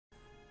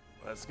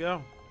Let's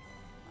go.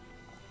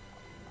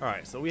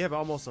 Alright, so we have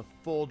almost a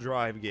full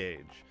drive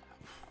gauge.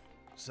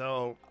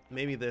 So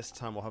maybe this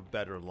time we'll have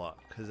better luck.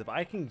 Because if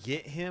I can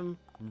get him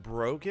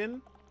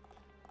broken,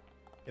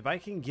 if I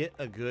can get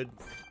a good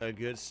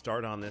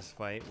start on this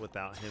fight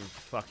without him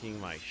fucking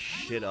my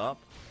shit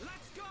up.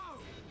 Let's go!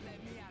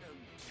 Let me at him.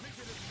 Make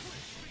it a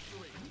quick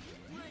victory.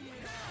 Bring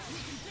it out. We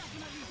can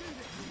definitely do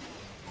this.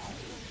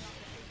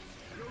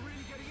 You're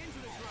really getting into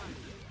this, right?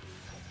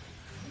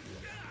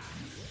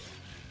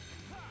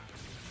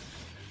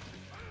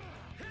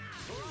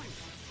 Alright,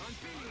 I'm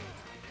feeling it.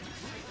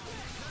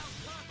 Sounds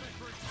perfect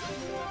for a Stream Edge!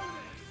 Come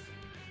on!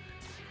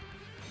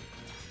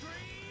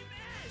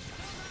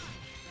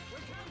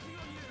 We're counting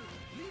on you!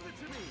 Leave it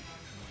to me!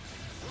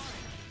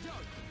 Right, go!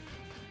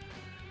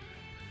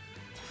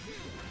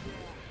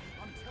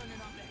 Yeah, I'm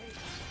turning up the heat.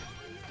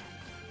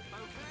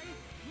 Okay,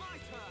 my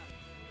turn!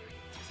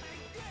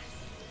 Take this!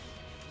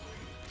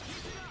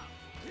 Keep it up!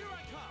 Here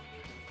I come!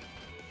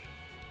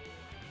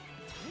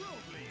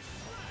 Worldly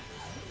splash!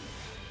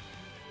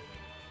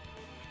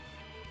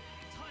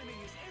 Timing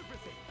is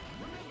everything!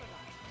 Remember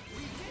that!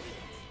 We did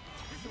it!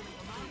 This will be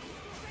a man!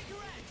 Take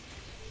your edge!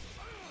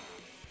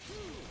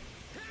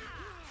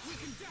 We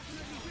can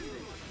definitely do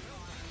this!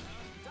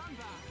 Done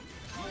that!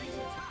 Great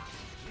attack!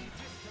 Leave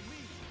this to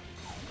me!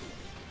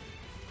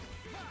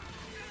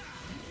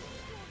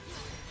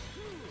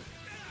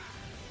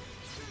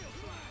 Steel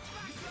flash!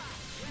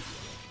 Backslash!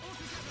 All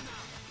together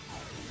now!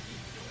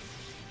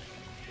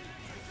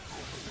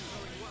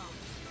 Going well.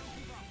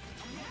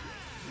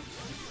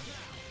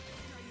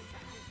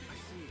 I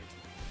see it.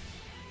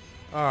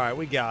 Alright,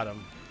 we got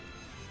him.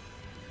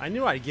 I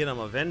knew I'd get him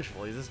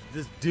eventually. This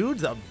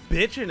dude's a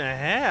bitch and a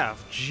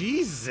half.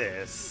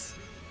 Jesus.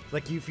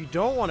 Like, if you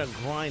don't want to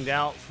grind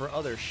out for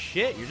other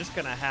shit, you're just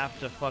gonna have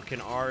to fucking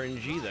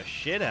RNG the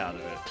shit out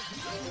of it.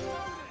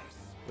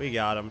 We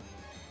got him.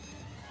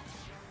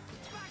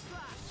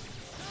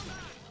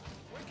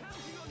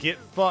 Get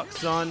fucked,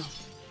 son.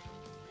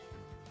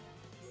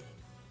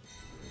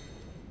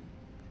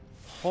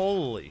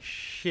 Holy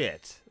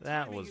shit.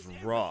 That was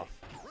rough.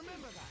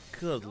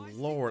 Good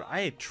lord,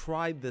 I had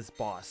tried this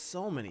boss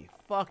so many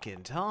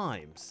fucking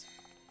times.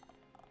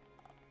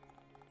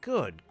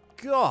 Good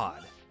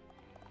god.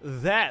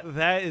 That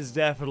is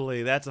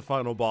definitely, that's a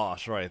final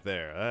boss right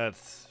there.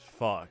 That's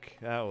fuck.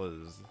 That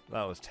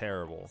was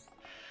terrible.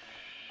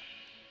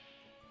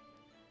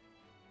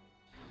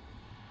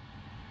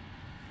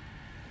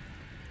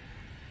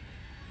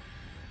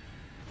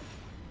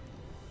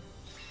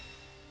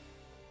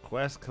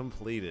 Quest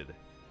completed.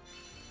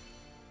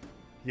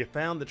 You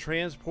found the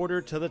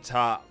transporter to the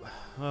top.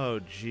 Oh,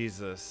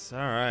 Jesus.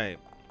 Alright.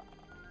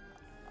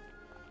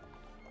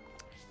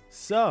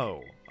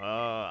 So,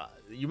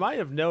 you might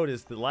have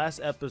noticed the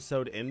last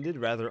episode ended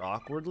rather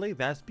awkwardly.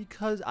 That's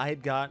because I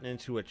had gotten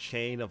into a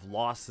chain of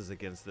losses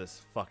against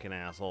this fucking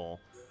asshole.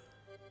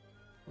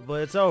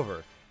 But it's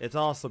over. It's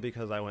also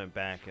because I went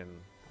back and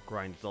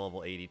grinded to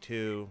level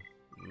 82.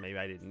 Maybe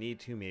I didn't need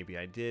to, maybe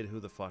I did. Who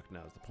the fuck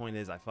knows? The point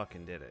is, I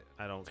fucking did it.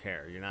 I don't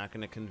care. You're not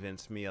going to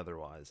convince me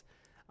otherwise.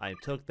 I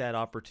took that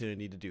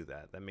opportunity to do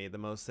that. That made the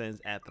most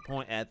sense at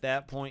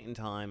that point in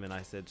time, and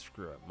I said,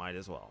 screw it, might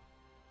as well.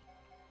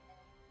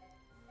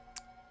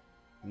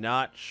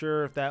 Not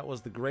sure if that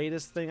was the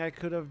greatest thing I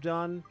could have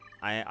done.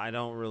 I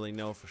don't really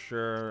know for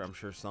sure. I'm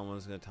sure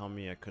someone's going to tell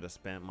me I could have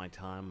spent my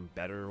time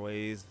better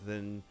ways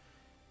than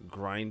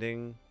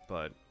grinding,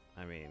 but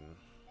I mean,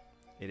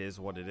 it is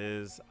what it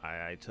is.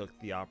 I took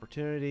the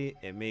opportunity.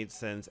 It made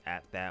sense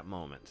at that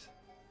moment.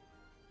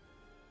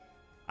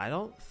 I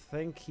don't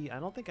think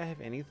I have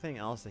anything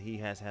else that he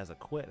has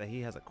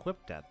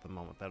equipped at the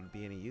moment that would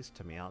be any use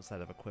to me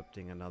outside of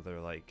equipping another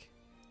like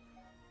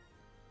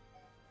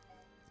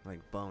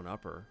bone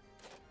upper,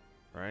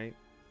 right?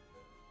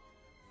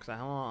 Because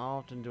how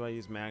often do I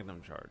use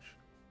Magnum Charge?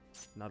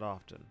 Not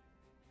often.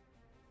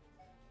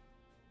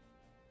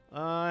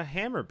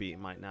 Hammer Beat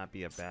might not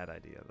be a bad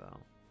idea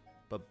though,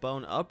 but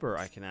bone upper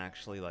I can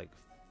actually like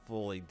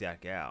fully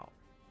deck out.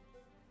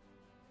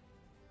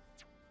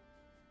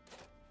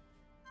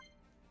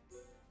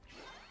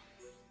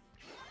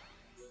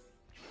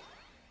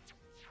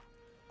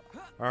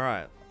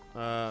 Alright,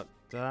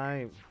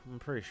 I'm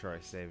pretty sure I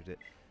saved it.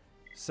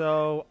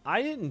 So,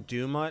 I didn't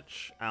do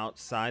much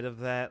outside of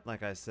that.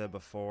 Like I said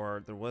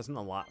before, there wasn't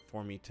a lot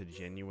for me to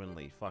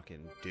genuinely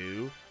fucking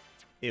do.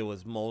 It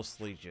was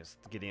mostly just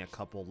getting a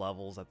couple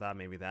levels. I thought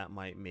maybe that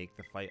might make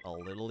the fight a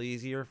little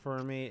easier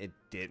for me. It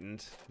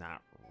didn't.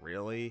 Not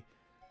really.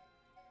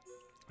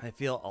 I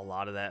feel a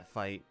lot of that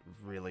fight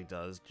really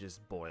does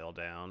just boil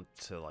down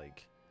to,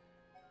 like,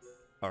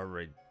 a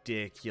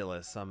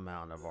ridiculous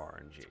amount of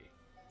RNG.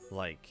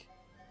 Like,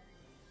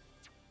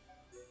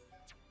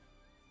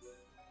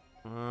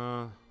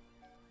 now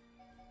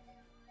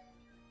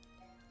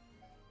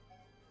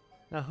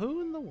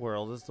who in the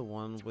world is the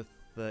one with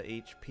the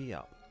HP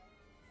up?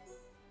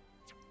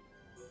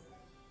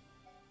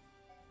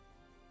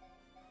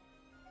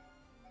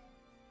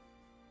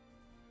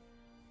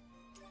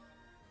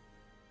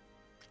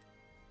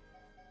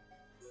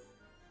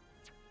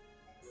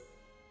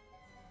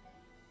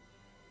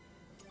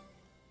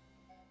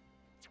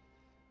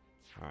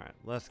 Alright,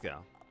 let's go.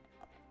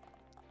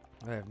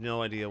 I have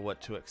no idea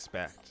what to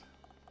expect.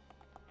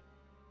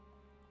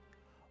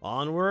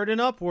 Onward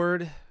and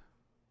upward.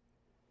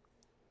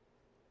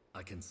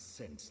 I can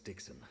sense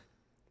Dixon.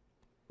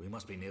 We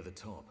must be near the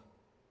top.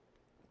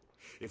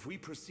 If we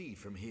proceed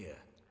from here,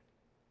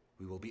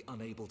 we will be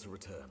unable to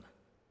return.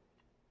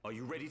 Are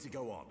you ready to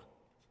go on?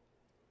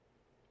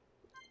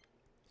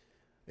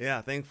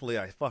 Yeah, thankfully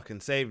I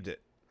fucking saved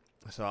it.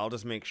 So I'll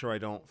just make sure I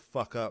don't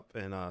fuck up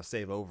and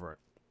save over it.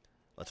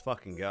 Let's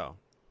fucking go.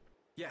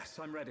 Yes,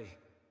 I'm ready.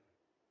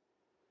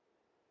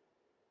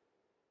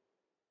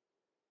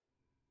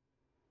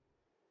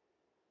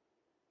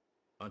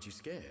 Aren't you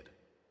scared?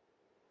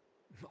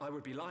 I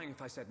would be lying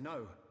if I said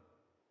no.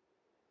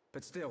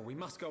 But still, we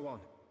must go on.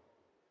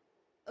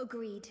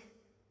 Agreed.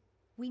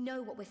 We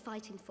know what we're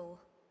fighting for.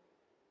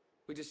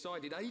 We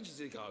decided ages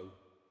ago.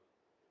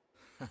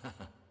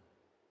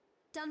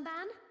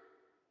 Dunban?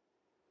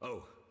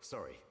 Oh,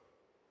 sorry.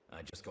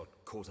 I just got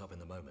caught up in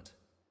the moment.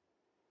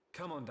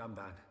 Come on,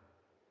 Dunban.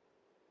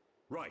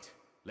 Right,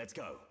 let's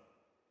go.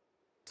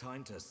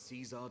 Time to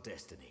seize our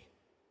destiny.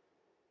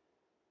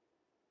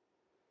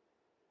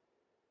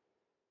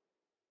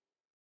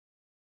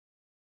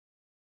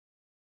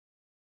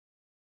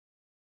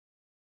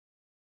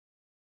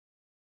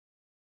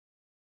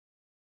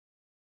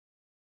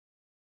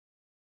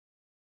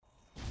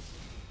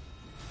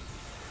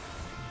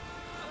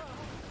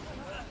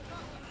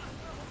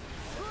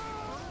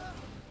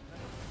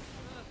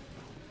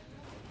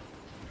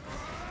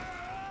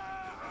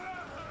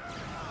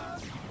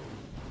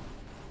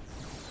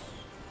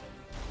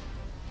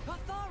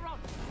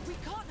 We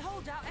can't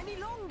hold out any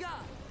longer!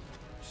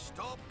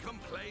 Stop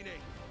complaining.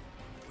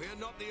 We're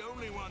not the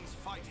only ones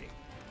fighting.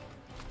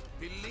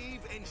 Believe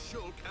in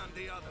Shulk and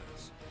the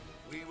others.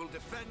 We will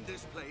defend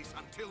this place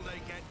until they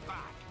get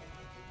back.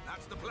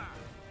 That's the plan,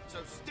 so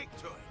stick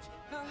to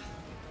it.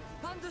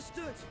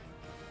 Understood!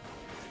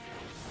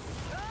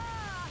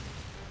 Ah!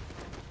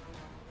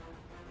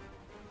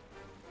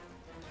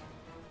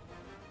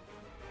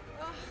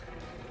 Ah!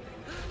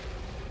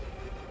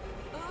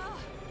 Ah! Ah!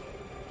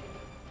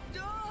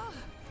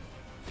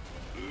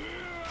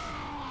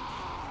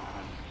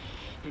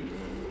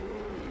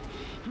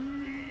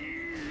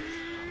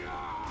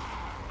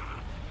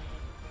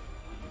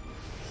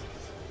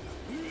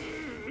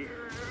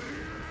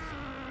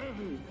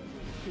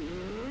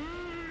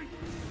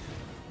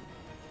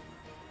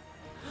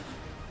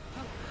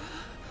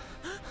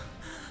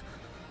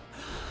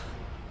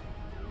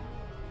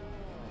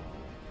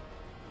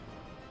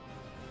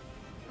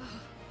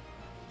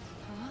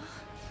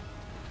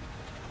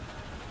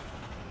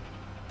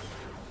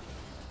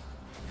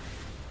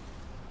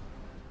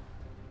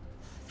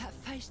 That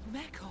faced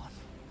Mekon.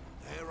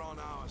 They're on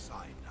our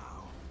side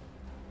now.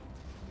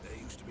 There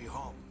used to be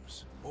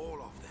Homs, all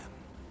of them.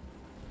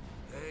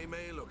 They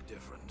may look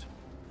different,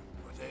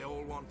 but they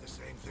all want the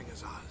same thing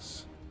as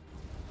us.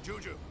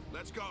 Juju,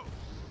 let's go.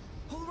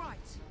 All right.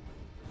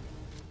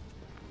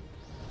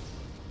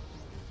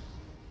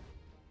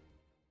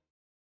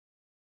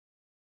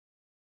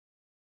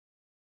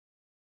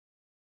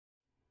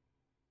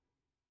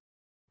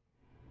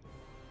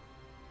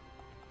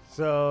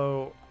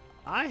 So,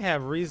 I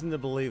have reason to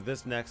believe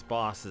this next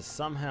boss is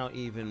somehow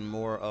even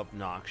more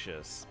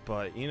obnoxious.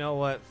 But you know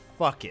what?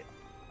 Fuck it.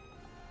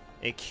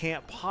 It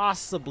can't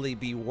possibly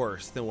be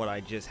worse than what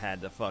I just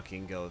had to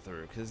fucking go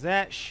through. Because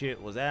that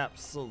shit was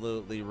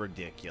absolutely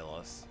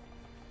ridiculous.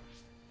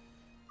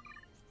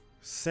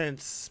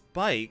 Since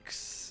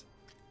spikes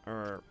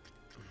are...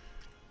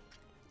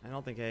 I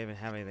don't think I even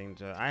have anything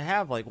to... I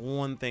have like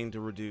one thing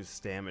to reduce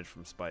damage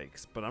from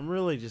spikes, but I'm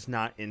really just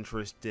not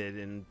interested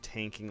in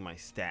tanking my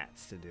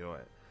stats to do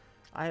it.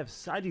 I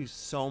do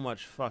so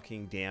much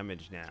fucking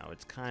damage now.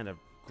 It's kind of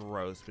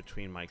gross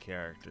between my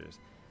characters.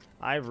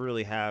 I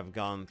really have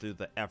gone through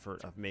the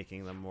effort of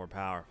making them more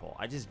powerful.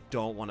 I just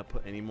don't want to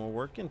put any more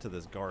work into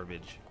this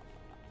garbage.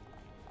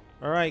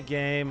 Alright,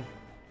 game.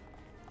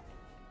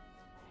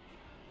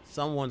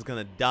 Someone's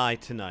gonna die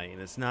tonight,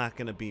 and it's not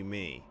gonna be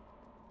me.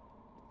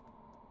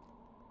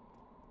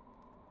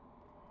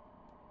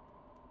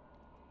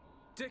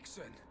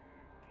 Dixon!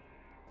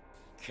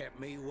 Kept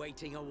me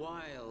waiting a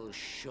while,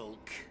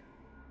 Shulk.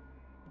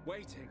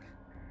 Waiting?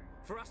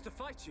 For us to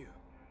fight you?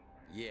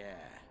 Yeah,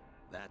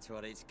 that's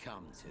what it's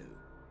come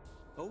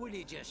to. Or will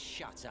you just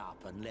shut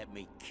up and let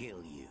me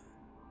kill you?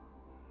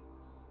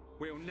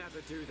 We'll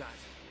never do that.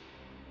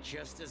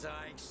 Just as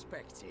I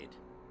expected.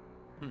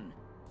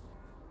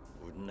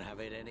 Wouldn't have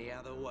it any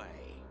other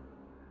way.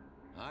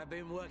 I've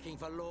been working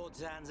for Lord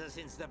Zanza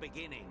since the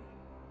beginning.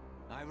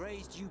 I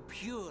raised you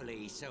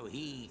purely so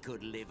he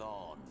could live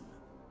on.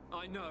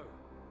 I know.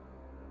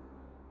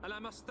 And I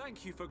must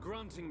thank you for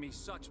granting me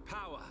such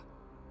power.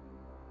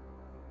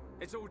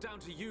 It's all down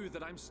to you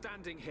that I'm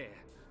standing here,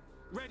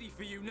 ready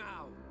for you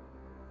now.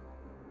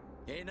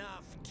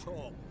 Enough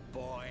talk,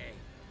 boy.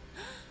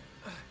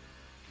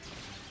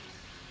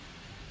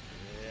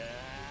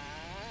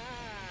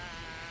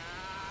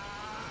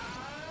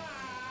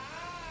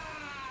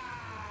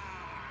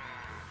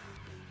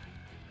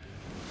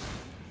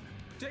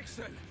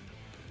 Dixon!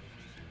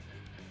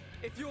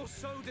 If you're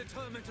so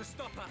determined to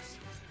stop us,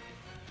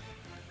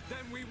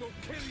 then we will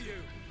kill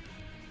you!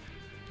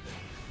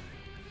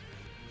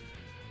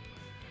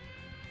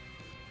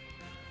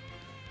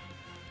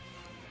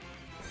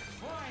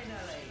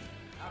 Finally,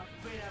 a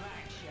bit of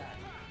action.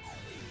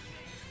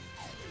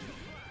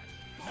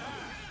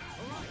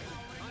 Alright,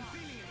 I'm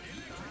feeling it.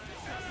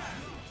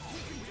 We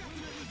can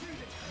definitely do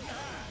this.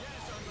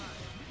 Yes, I'm back.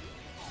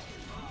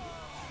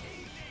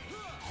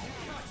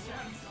 Gotcha!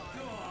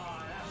 Go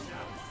on, have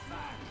some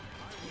fun.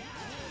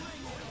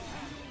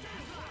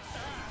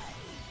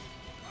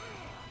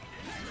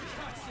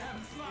 Got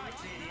some fight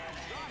in you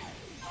there.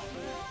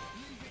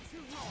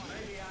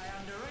 Maybe I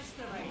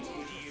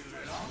underestimated you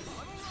lot.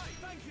 I'm alright,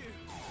 thank you.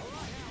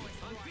 Alright,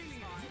 I'm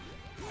feeling it.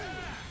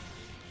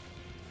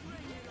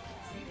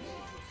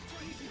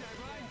 Easy there,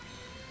 Ryan.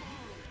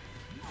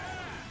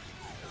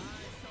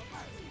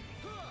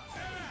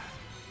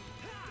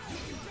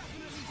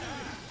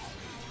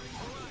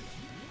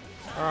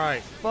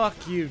 Alright,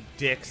 fuck you,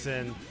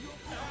 Dixon.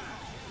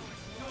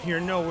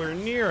 You're nowhere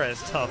near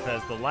as tough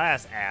as the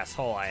last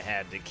asshole I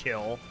had to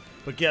kill.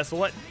 But guess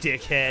what,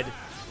 dickhead?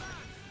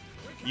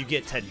 You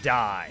get to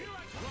die.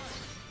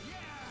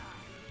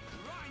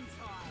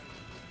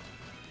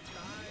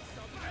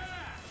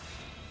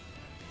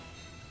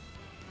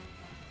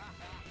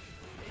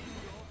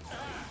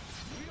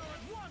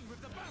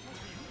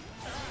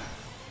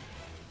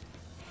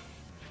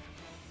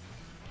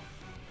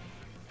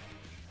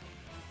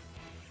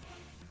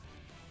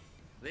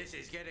 This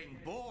is getting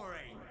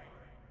boring.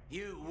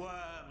 You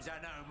worms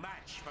are no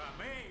match for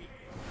me.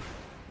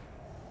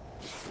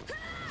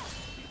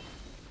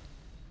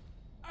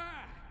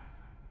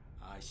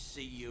 I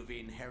see you've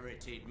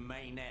inherited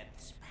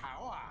Mayneth's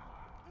power.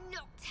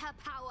 Not her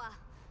power.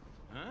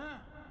 Huh?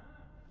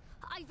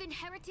 I've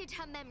inherited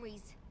her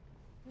memories.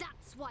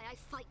 That's why I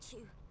fight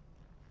you.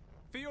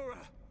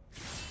 Fiora!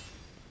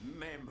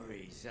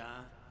 Memories,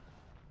 huh?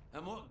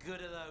 And what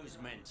good are those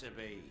meant to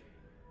be?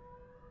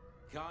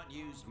 Can't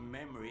use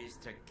memories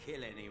to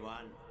kill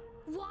anyone.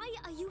 Why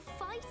are you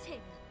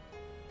fighting?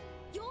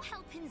 You're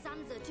helping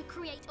Zanza to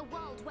create a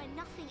world where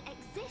nothing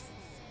exists.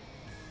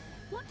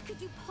 What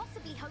could you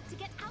possibly hope to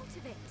get out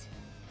of it?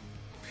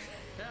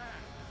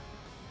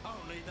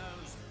 Only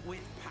those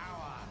with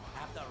power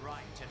have the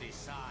right to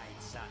decide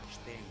such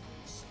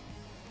things.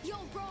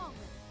 You're wrong.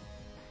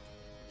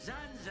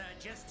 Zanza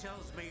just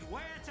tells me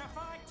where to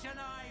fight and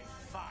I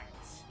fight.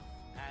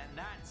 And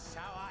that's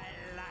how I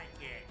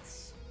like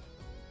it.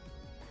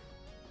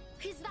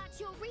 Is that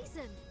your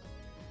reason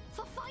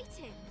for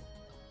fighting?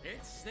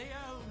 It's the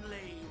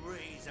only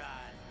reason.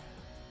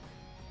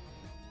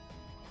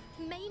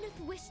 Mayneth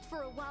wished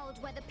for a world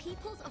where the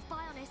peoples of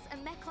Bionis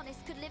and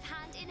Mechonis could live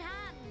hand in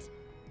hand.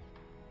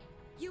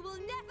 You will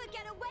never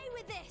get away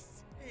with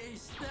this!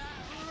 Is that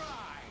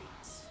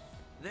right?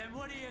 Then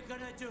what are you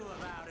gonna do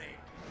about it?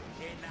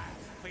 In that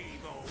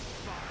feeble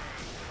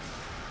body?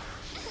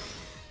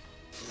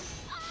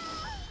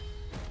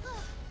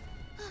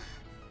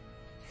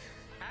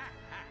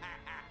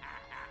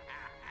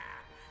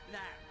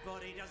 That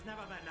body doesn't have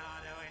a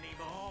Monado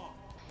anymore.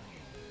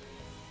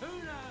 Who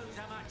knows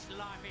how much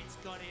life it's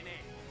got in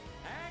it?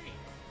 Hey,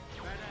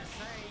 better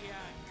say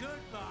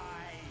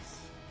goodbyes.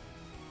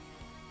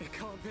 It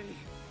can't be.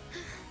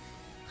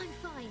 I'm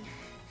fine.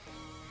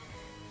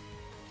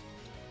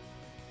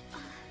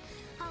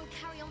 I'll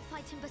carry on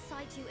fighting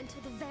beside you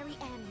until the very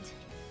end.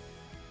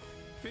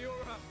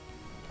 Fiora!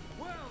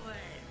 Well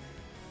then,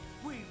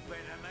 we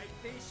better make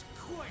this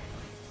quick.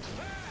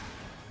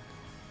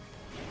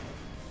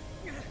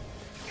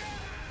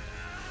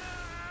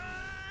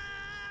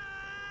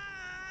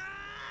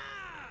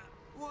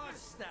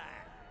 What's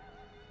that?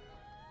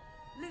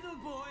 Little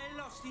boy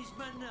lost his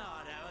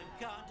Monado and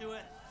can't do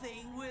a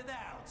thing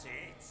without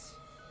it.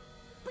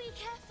 Be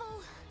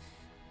careful!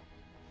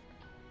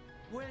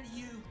 Well,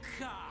 you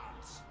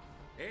can't.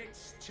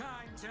 It's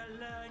time to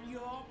learn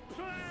your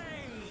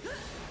play.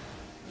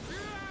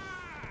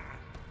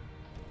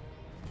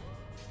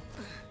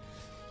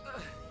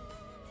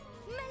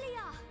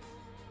 Melia!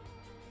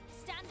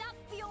 Stand up,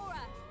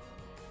 Fiora!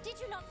 Did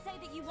you not say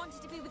that you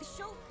wanted to be with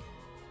Shulk?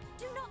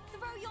 Do not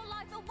throw your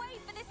life away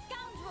for this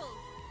scoundrel!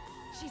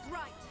 She's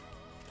right.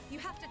 You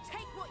have to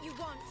take what you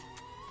want.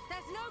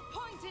 There's no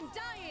point in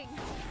dying.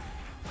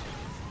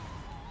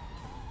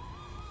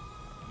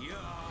 You're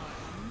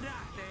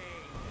nothing.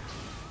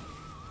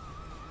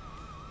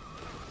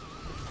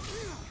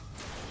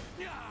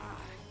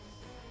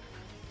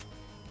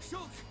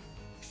 Shulk,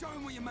 show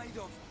him what you're made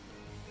of.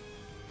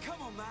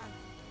 Come on, man.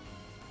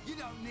 You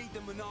don't need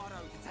the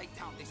Monado to take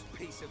down this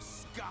piece of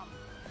scum.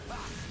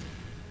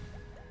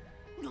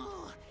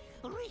 No,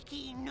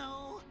 Ricky,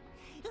 no.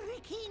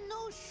 Ricky,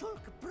 no Shulk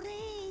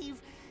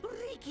brave.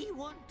 Ricky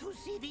want to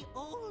see the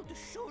old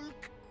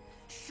Shulk.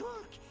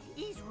 Shulk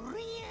is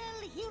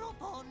real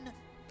Heropon.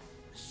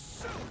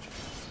 Shulk!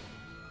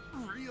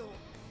 Real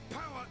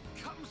power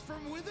comes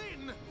from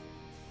within.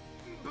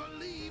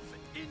 Believe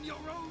in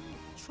your own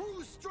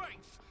true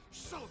strength,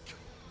 Shulk.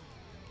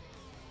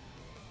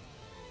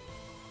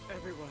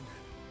 Everyone.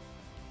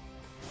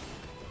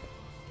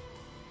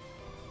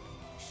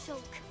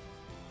 Shulk.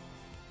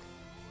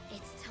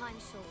 It's time,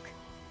 Shulk.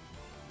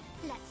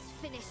 Let's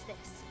finish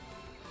this.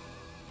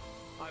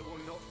 I will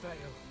not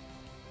fail.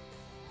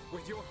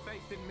 With your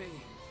faith in me,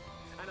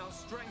 and our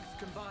strength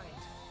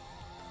combined,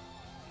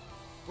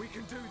 we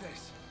can do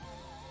this.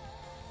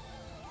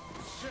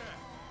 Sir,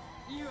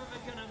 you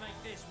ever gonna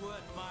make this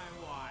worth my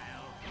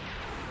while?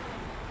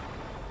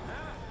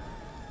 Huh?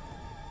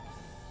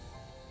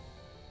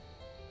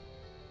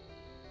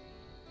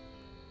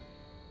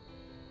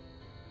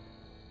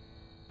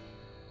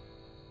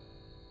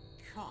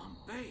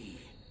 Can't be.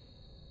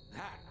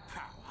 That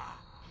power.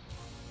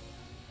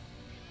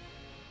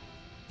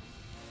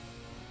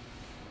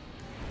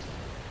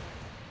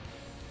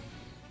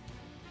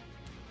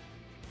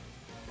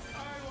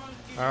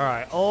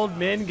 Alright, old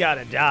men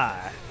gotta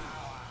die.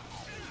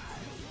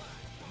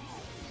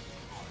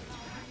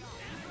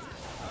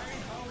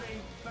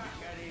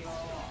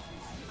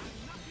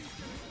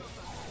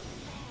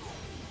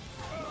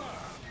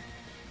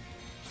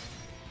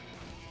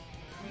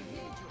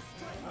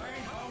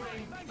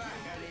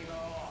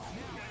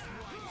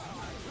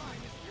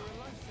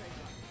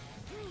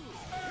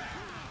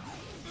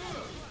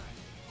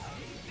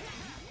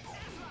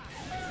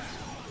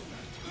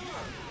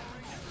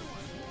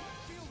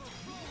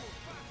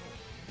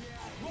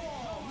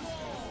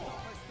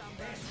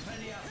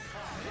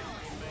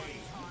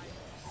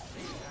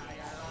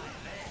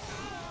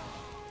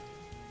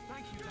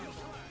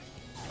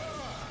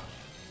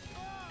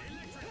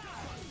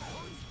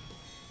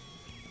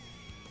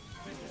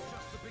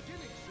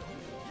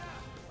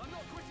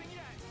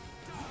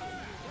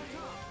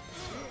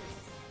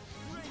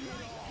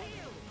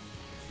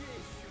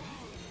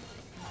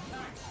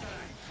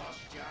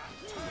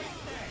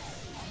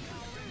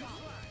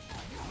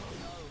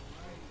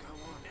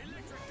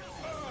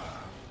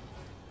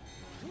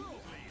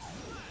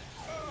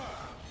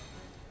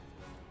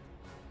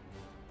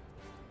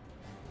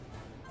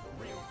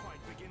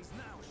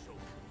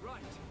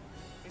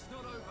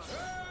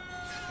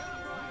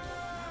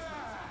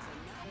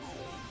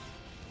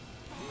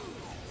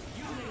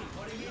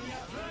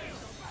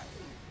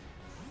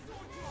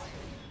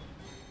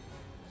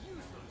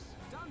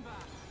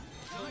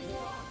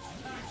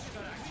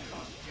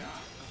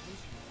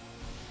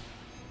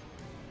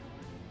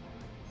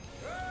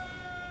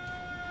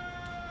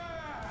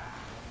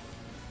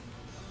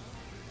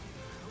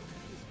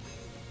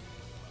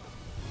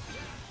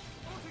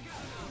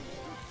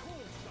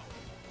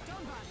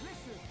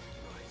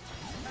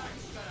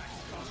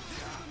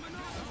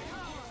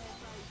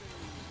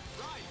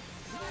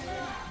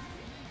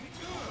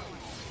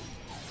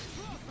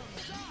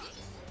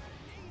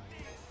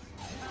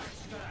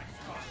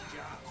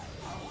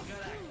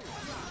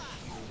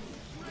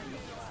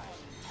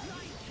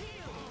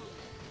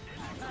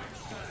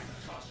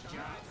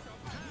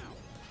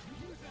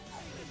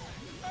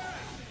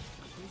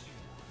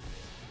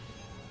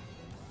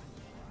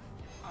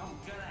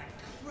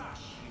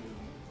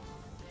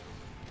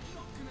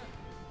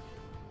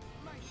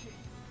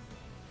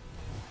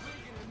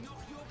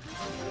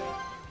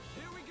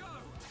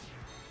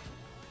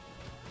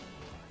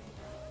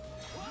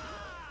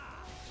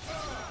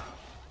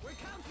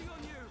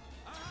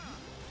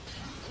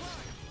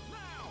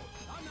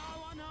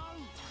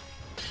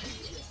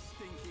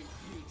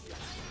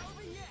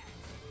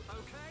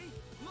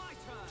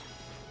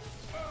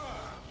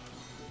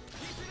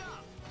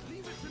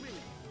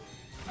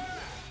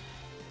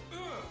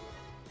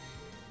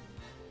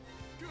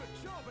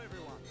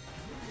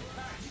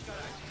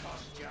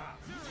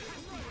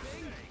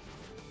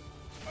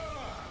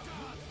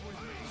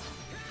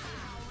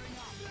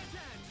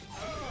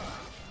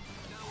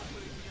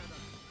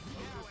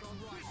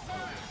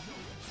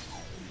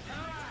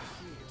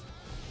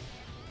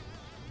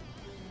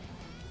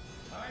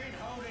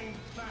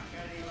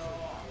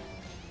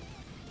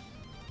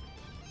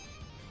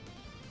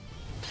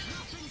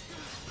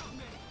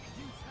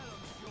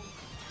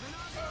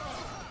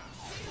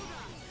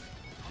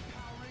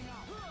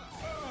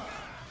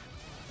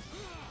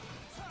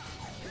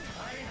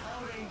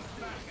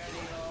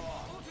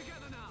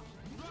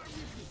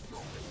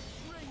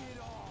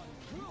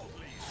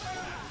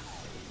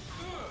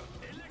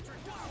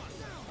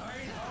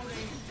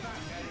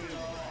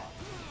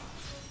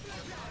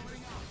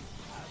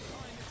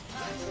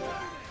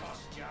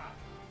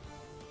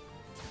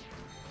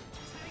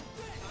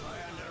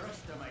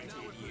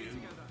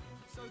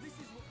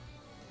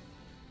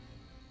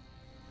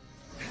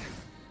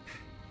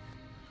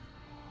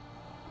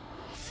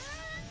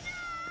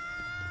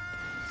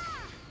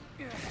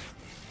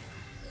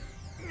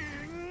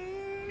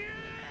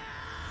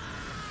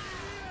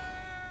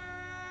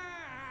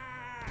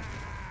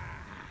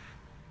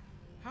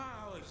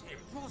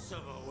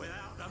 Impossible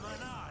without the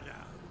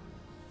Monado.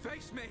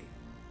 Face me!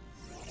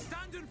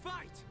 Stand and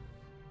fight!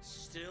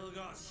 Still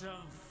got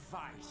some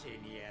fight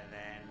in you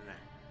then.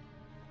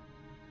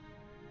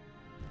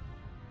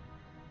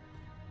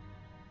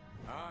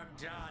 I'm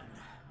done.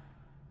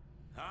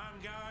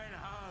 I'm going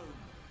home.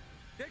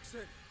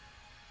 Dixon!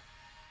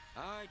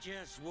 I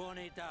just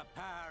wanted the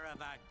power of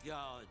a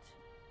god.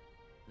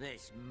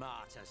 This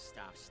martyr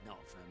stuff's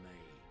not for me.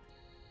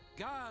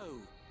 Go!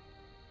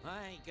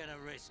 I ain't gonna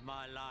risk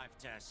my life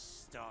to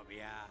stop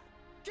ya.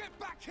 Get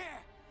back here!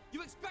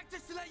 You expect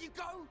us to let you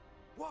go?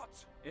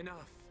 What?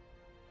 Enough.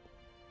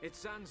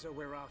 It's Zanza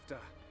we're after,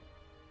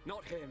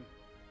 not him.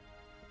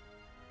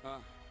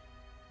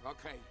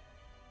 Okay.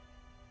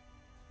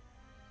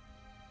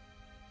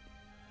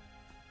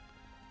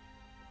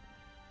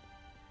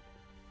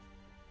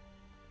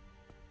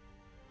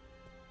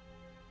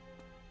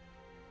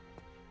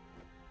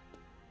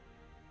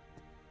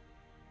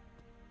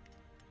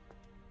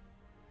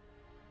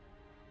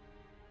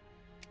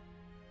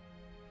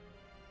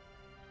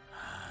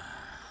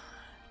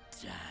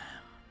 Damn.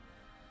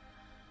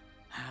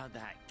 How'd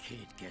that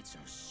kid get so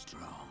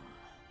strong?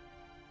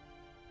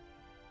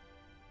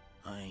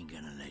 I ain't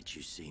gonna let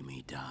you see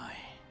me die.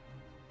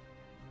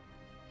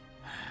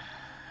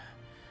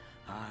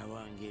 I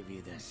won't give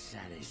you the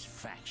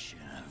satisfaction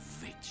of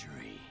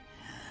victory.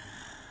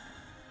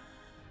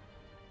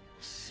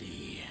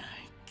 See,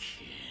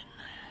 Kin.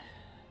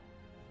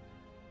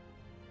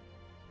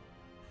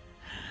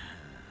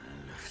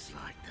 Looks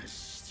like the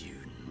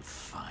student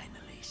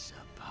finally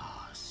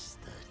surpassed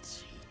the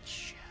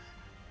teacher.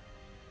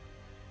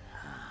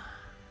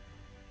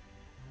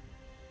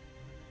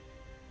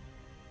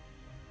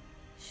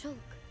 Shulk.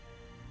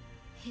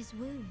 His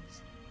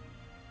wounds.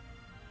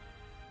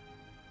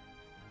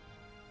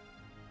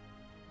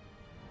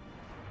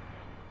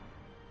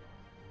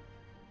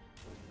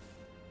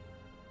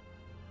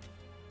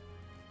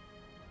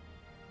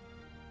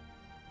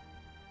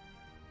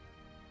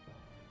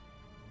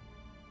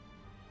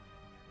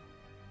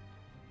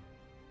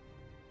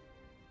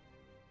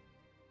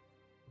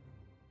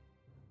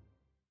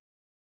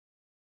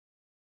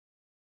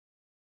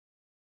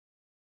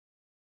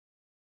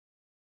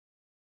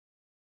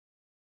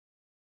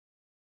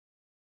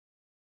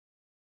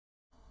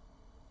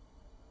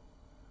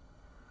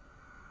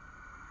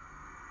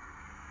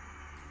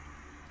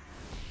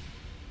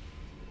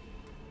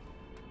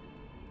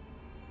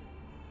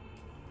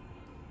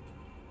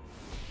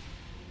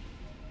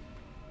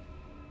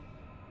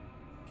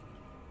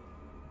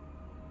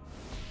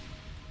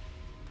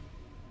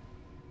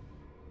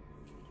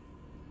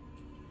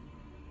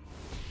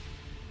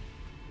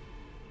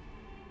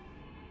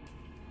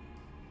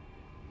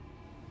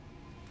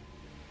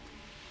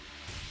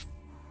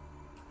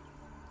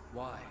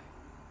 Why?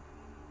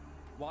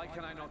 Why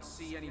can I not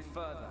see any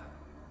further?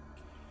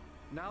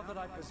 Now that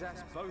I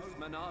possess both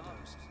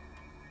Monados,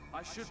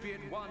 I should be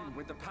at one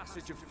with the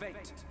passage of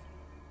fate.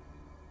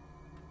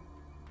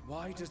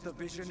 Why does the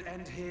vision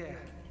end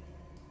here?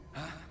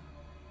 Huh?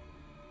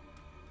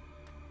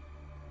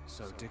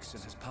 So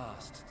Dixon has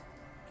passed.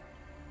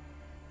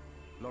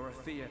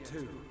 Lorithia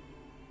too.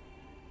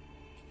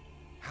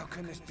 How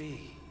can this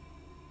be?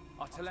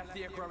 Are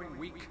Telethia growing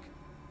weak?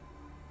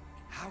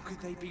 How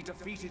could they be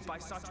defeated by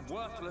such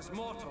worthless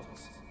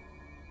mortals?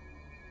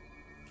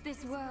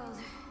 This world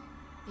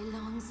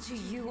belongs to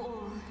you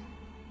all.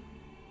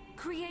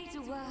 Create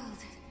a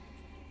world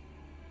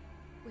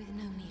with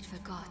no need for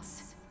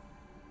gods.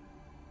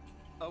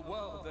 A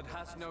world that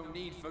has no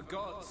need for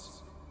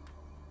gods.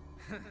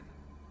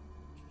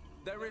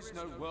 There is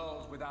no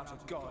world without a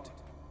god.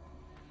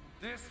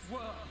 This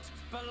world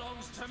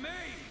belongs to me!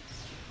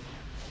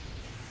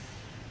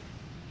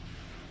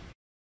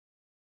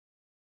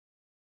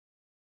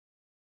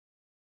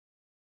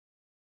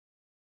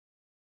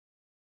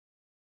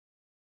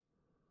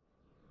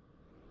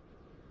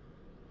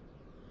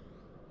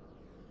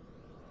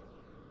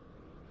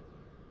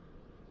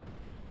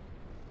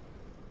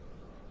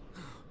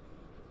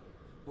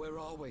 Where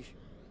are we?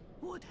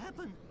 What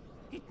happened?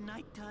 At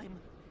nighttime.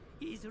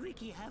 Is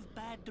Ricky have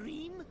bad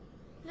dream?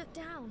 Look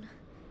down.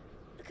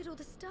 Look at all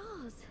the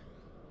stars.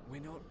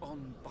 We're not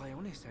on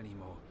Bionis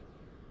anymore.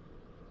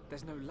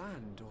 There's no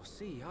land or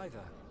sea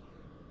either.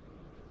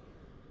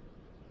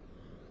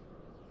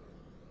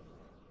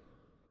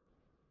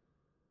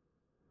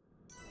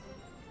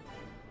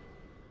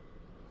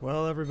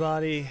 Well,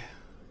 everybody,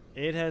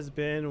 it has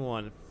been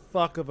one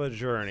fuck of a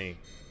journey.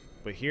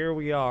 But here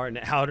we are in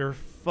outer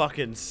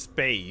fucking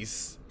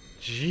space.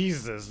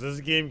 Jesus, this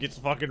game gets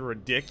fucking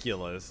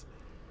ridiculous.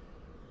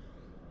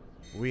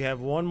 We have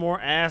one more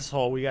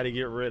asshole we gotta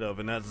get rid of,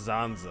 and that's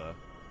Zanza.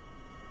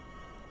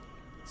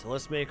 So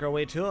let's make our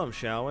way to him,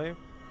 shall we?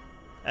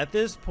 At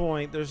this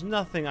point, there's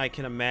nothing I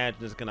can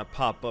imagine is gonna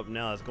pop up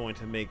now that's going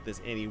to make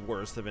this any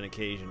worse of an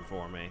occasion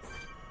for me.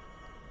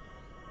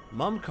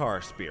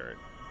 Mumkar spirit.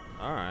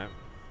 Alright.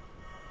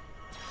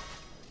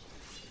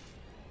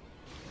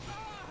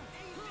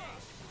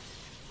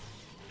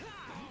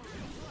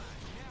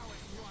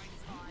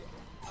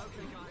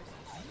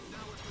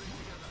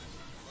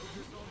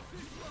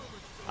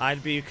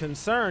 I'd be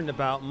concerned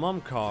about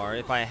Mumkar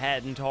if I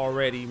hadn't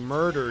already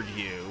murdered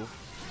you.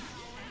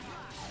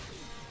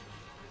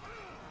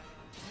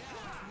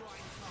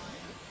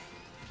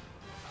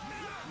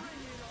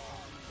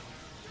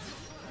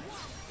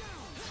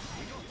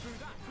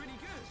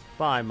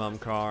 Bye,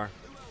 Mumkar.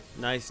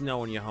 Nice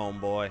knowing you,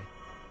 homeboy.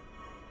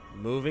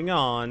 Moving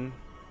on.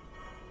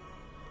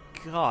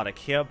 God, I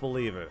can't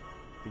believe it.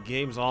 The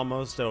game's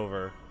almost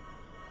over.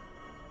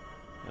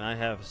 And I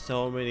have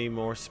so many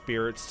more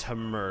spirits to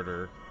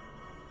murder.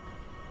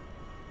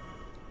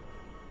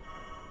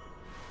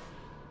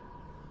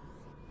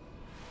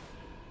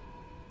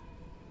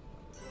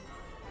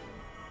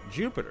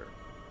 Jupiter.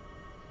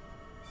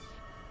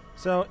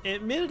 So,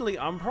 admittedly,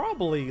 I'm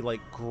probably, like,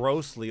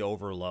 grossly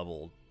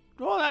overleveled.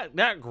 Well,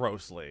 not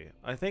grossly.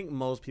 I think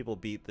most people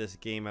beat this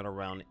game at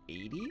around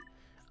 80.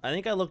 I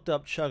think I looked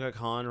up Chugga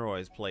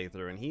Conroy's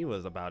playthrough, and he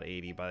was about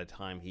 80 by the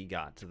time he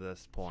got to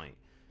this point.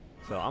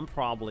 So, I'm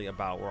probably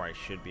about where I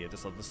should be,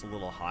 just a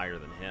little higher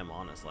than him,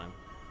 honestly.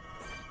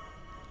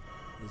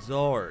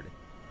 Zord.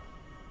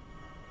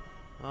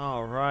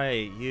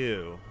 Alright,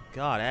 you.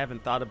 God, I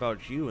haven't thought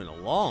about you in a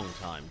long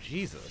time.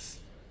 Jesus.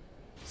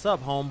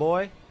 Sup,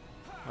 homeboy?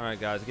 Alright,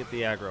 guys, get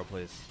the aggro,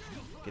 please.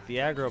 Get the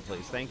aggro,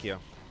 please. Thank you.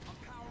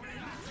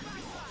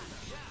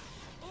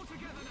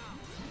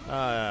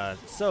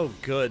 It's so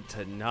good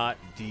to not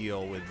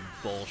deal with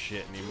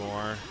bullshit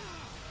anymore.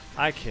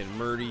 I can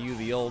murder you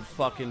the old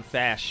fucking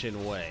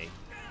fashioned way.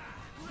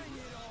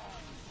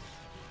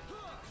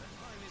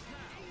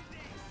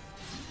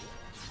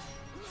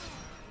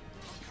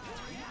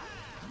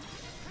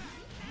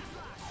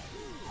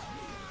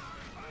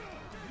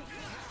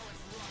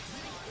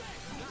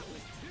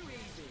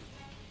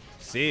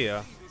 See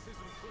ya.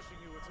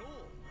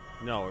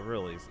 No, it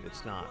really is.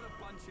 It's not.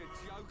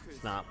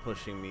 It's not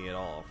pushing me at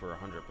all, if we're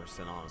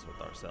 100% honest with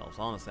ourselves.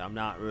 Honestly, I'm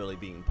not really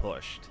being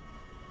pushed.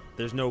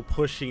 There's no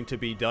pushing to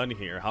be done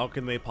here. How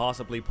can they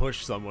possibly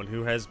push someone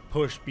who has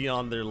pushed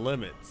beyond their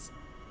limits?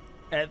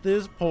 At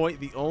this point,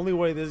 the only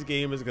way this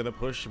game is going to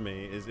push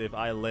me is if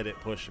I let it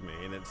push me,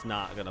 and it's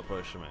not going to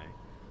push me.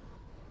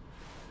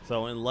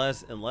 So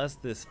unless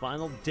this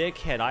final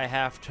dickhead I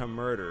have to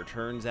murder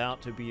turns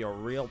out to be a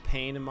real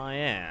pain in my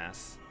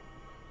ass,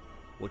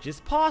 which is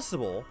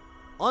possible,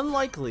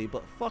 unlikely,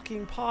 but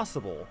fucking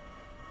possible,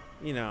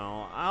 you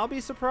know, I'll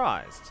be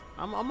surprised.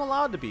 I'm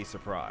allowed to be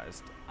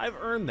surprised. I've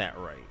earned that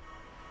right.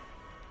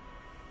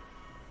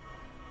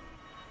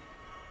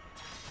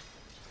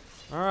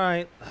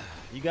 Alright,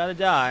 you gotta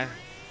die.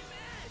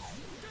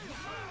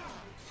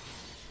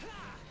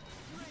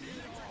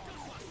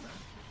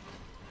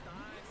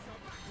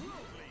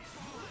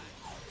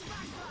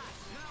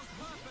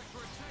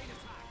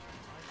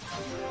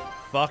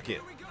 Fuck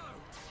it.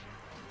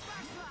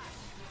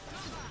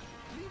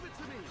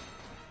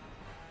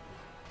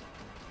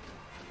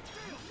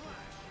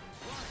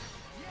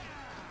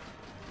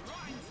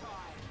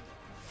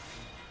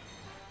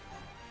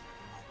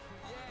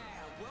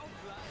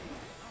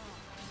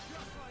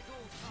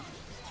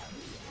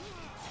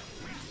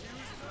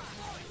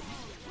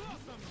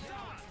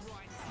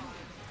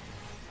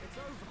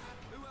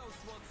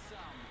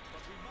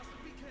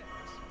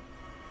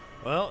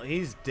 Well,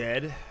 he's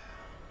dead.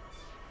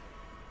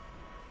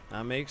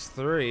 That makes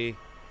 3.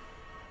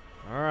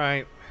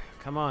 Alright.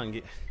 Come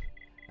on.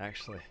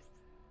 Actually.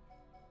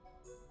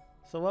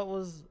 So what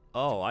was...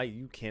 Oh,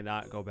 you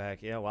cannot go back.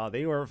 Yeah, wow.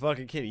 They weren't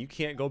fucking kidding. You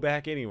can't go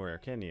back anywhere,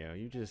 can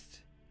you?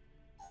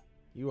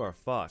 You are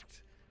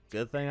fucked.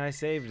 Good thing I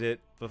saved it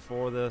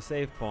before the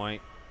save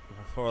point.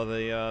 Before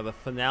the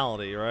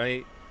finality,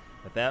 right?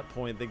 At that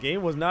point, the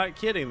game was not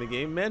kidding. The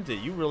game meant it.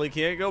 You really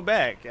can't go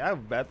back.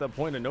 I'm at the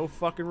point of no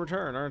fucking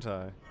return, aren't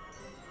I?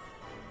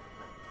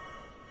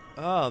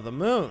 Oh, the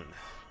moon.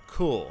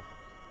 Cool.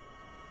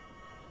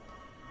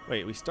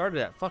 Wait, we started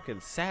at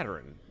fucking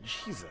Saturn.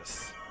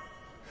 Jesus.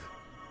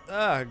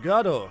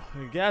 Gato.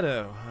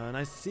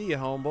 Nice to see you,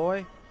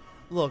 homeboy.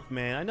 Look,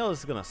 man, I know this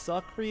is gonna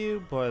suck for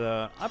you,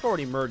 but I've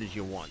already murdered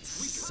you once.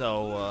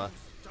 So,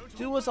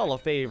 do us all a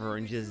favor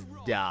and just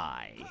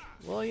die.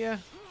 Will ya?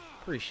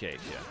 Appreciate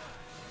you.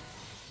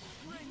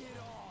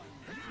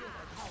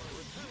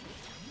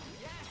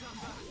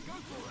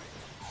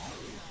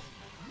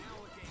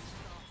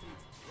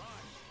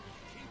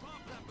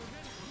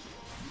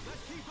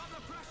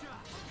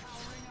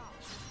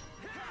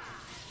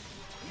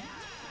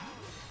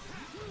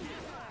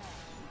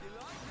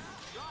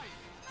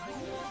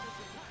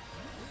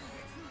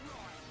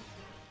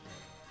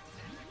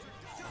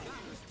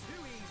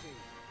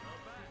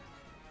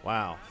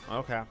 Wow.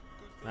 Okay.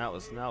 That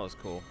was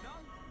cool.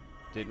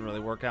 Didn't really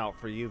work out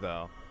for you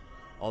though.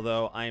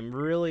 Although I'm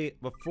really,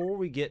 before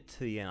we get to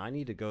the end, I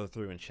need to go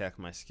through and check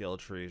my skill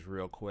trees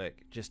real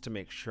quick just to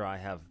make sure I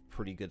have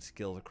pretty good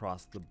skills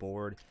across the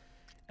board.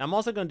 I'm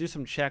also going to do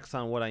some checks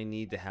on what I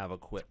need to have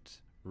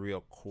equipped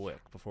real quick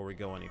before we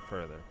go any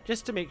further.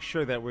 Just to make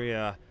sure that we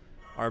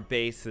our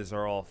bases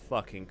are all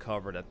fucking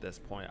covered at this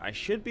point. I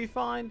should be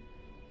fine,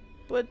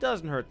 but it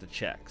doesn't hurt to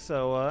check.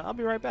 So I'll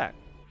be right back.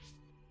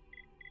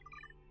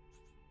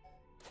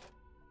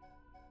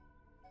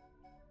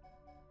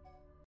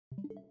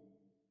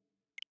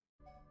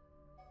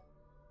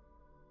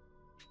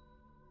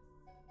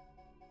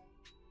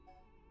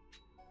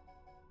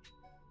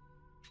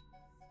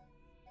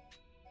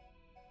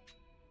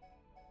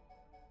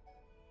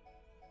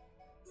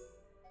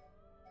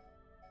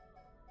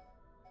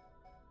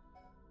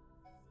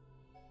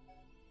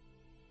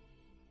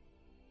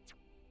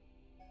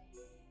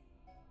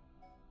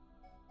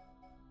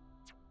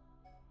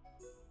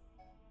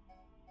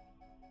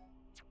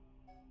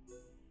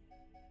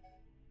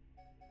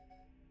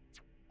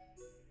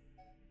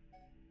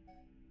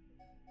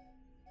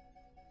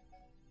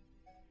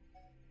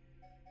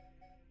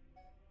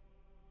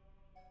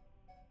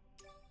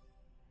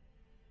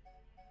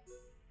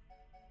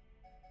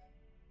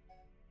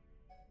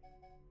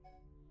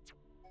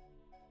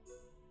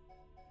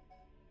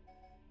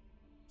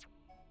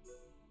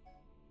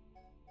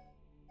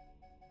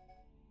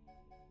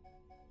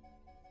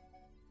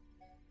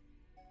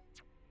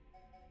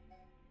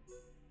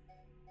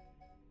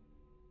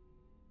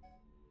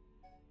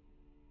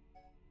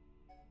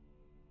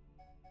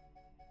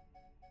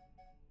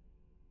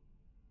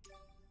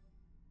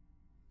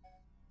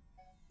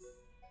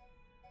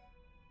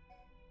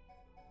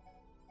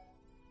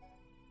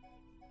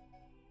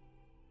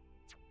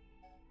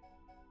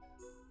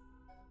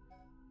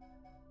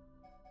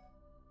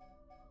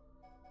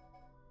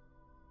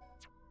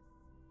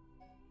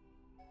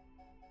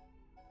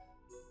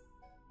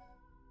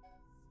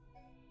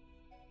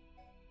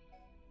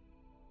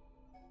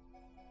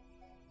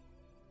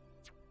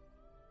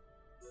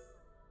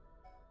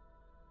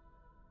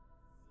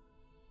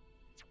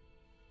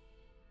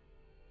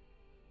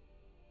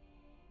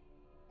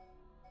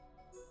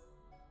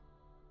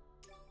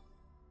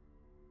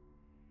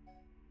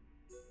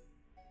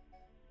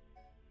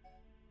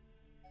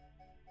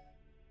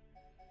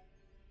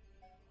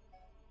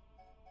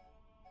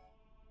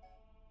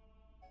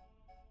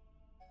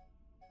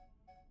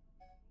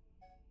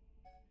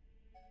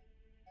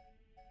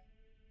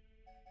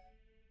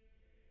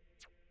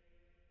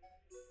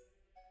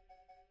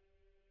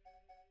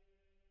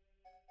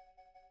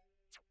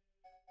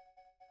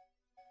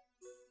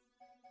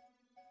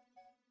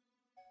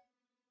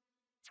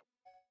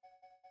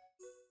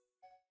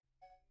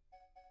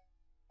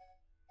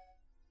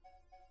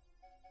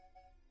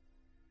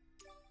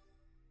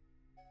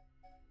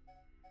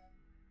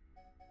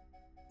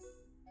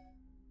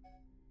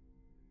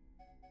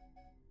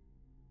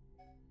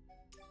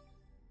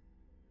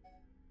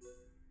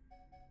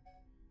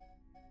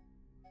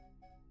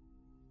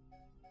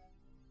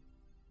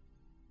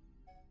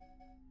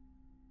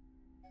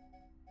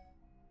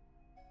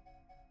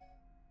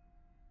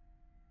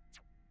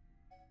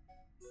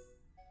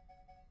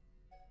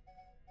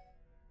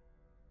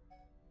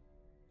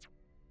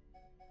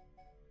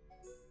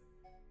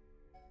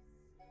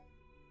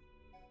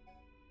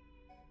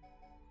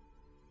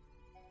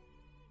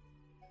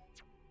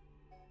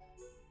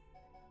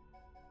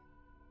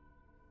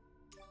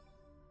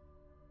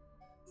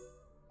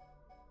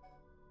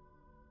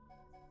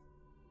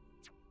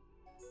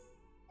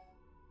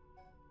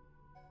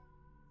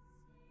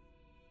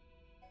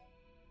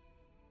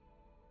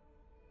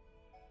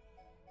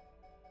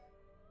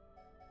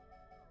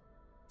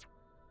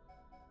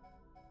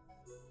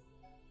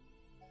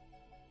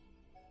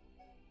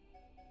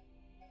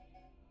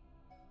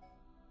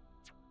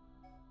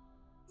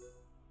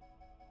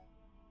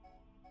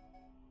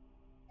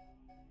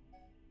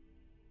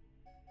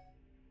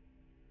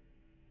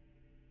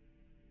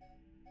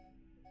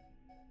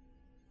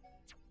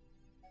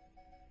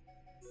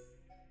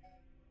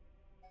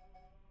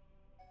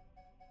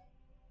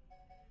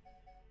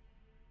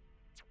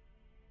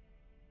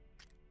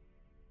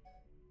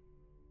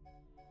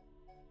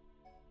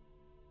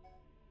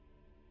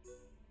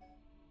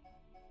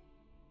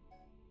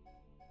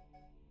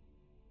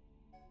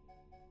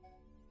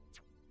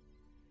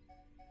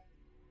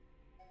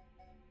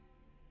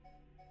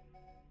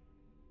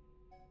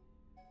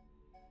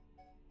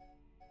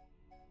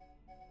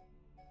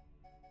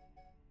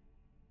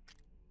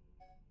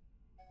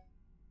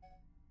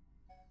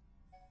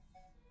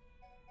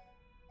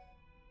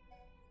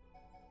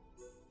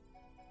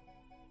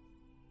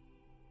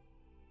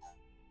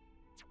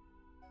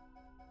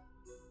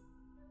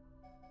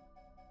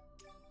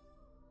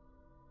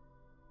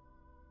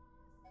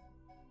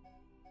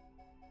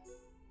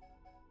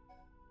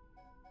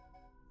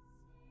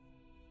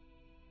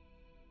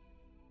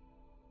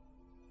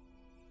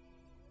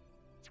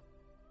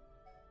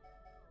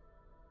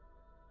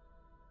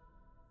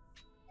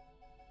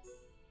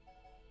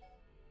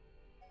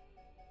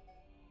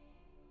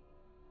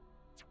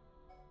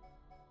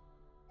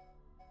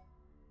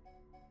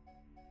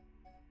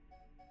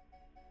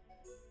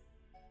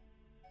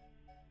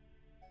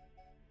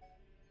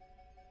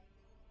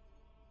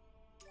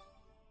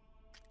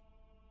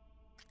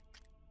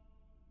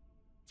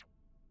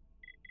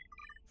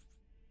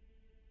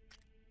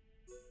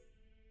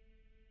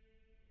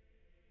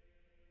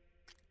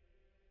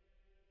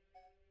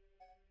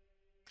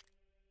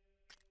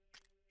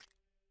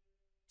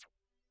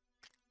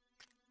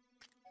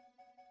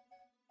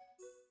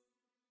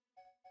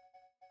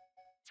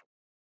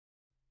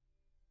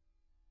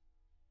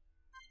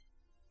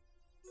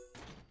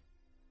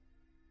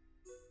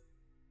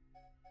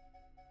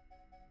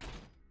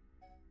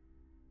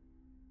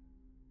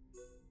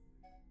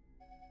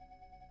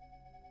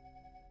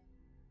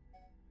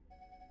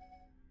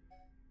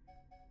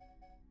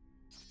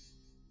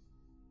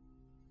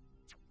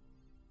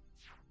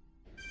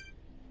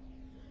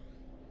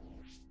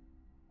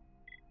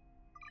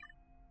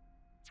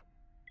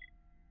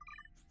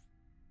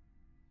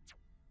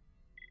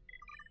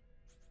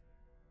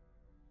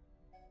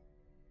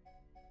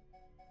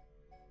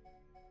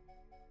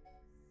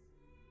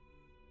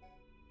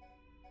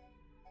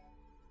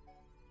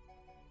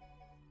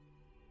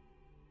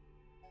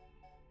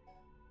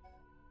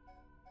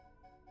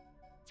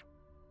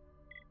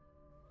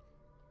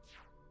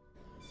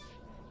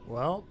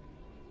 Well,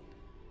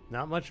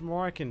 not much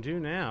more I can do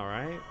now,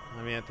 right?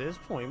 I mean, at this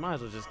point, you might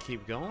as well just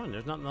keep going.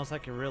 There's nothing else I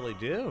can really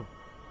do.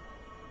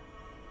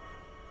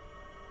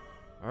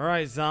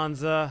 Alright,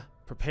 Zanza.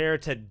 Prepare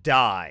to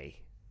die.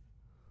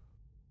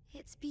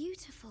 It's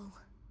beautiful.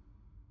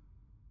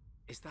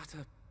 Is that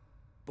a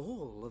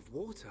ball of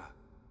water?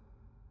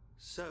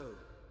 So,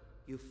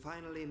 you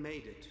finally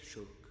made it,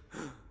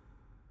 Shulk.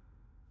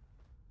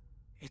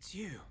 It's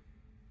you.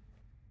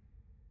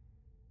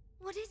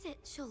 What is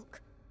it,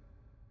 Shulk?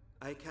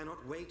 I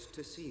cannot wait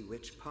to see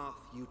which path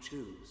you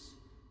choose.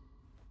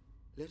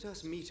 Let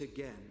us meet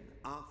again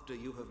after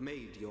you have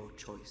made your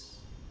choice.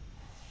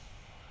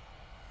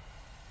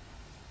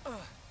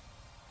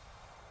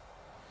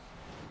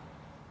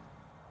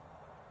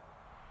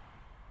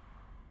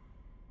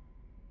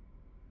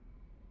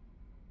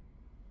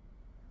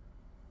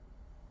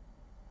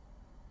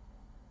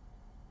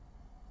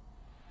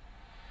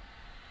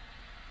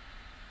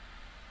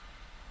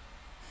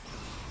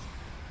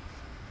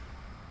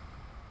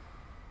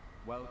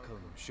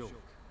 Welcome, Shulk.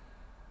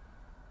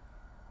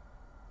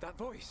 That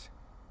voice!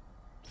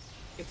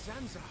 It's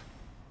Zanza!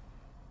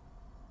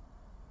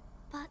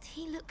 But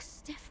he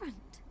looks different.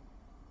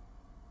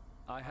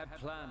 I had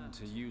planned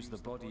to use the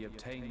body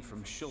obtained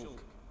from Shulk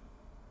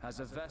as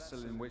a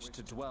vessel in which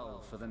to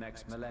dwell for the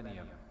next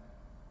millennium.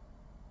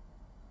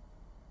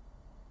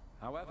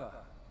 However,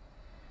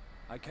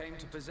 I came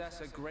to possess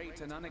a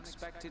great and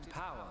unexpected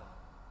power.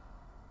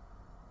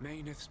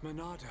 Mayneth's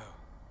Monado.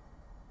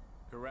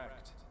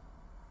 Correct.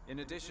 In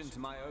addition to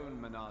my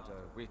own Monado,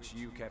 which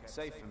you kept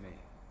safe for me,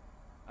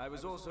 I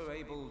was also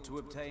able to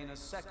obtain a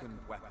second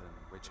weapon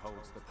which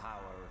holds the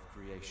power of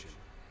creation.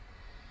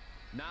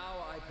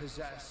 Now I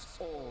possess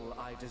all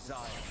I desire.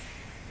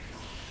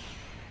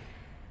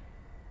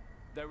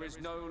 There is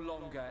no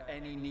longer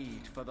any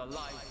need for the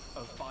life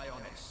of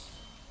Bionis.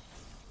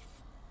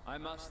 I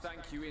must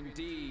thank you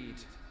indeed,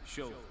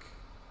 Shulk.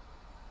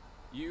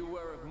 You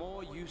were of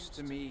more use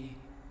to me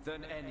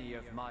than any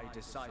of my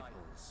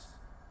disciples.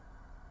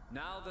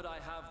 Now that I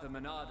have the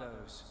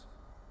Monados,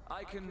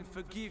 I can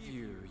forgive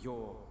you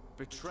your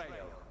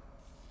betrayal.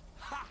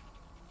 Ha!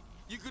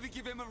 You gonna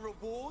give him a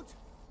reward?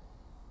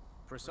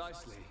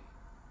 Precisely.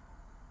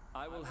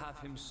 I will have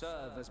him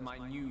serve as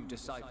my new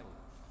disciple.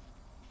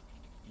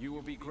 You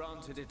will be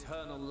granted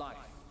eternal life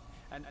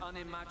and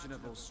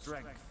unimaginable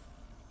strength.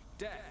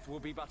 Death will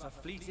be but a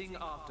fleeting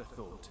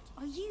afterthought.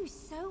 Are you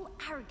so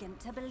arrogant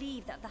to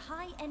believe that the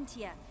High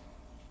Entia...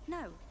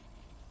 No.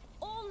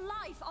 All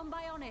life on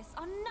Bionis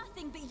are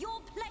nothing but your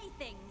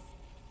playthings!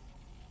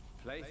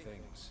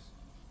 Playthings?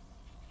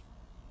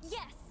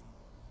 Yes!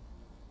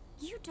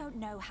 You don't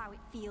know how it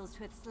feels to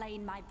have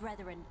slain my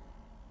brethren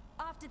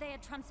after they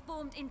had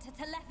transformed into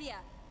Telethia.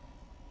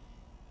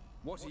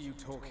 What are you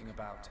talking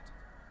about?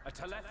 A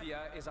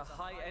Telethia is a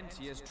High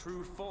Entia's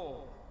true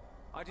form.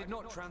 I did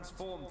not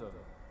transform them.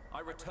 I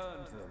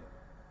returned them.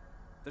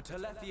 The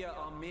Telethia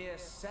are mere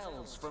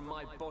cells from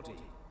my body.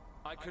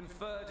 I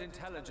conferred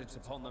intelligence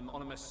upon them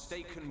on a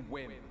mistaken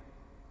whim,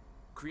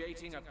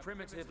 creating a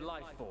primitive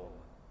life form,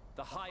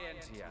 the High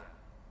Entia.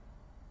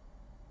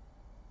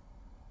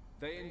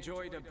 They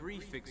enjoyed a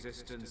brief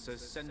existence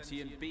as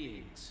sentient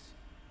beings.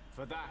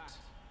 For that,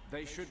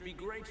 they should be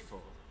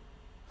grateful.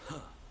 Huh.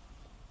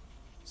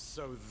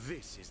 So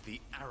this is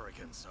the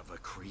arrogance of a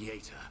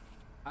creator.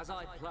 As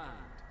I planned,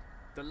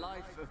 the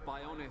life of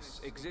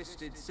Bionis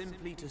existed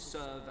simply to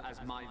serve as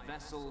my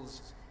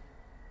vessels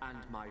and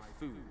my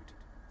food.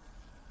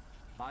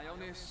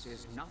 Bionis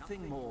is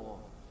nothing more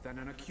than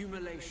an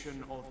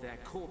accumulation of their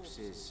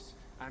corpses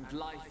and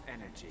life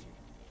energy.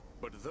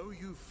 But though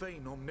you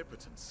feign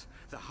omnipotence,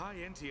 the High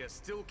Entia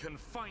still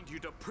confined you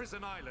to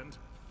Prison Island.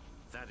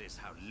 That is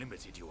how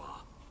limited you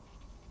are.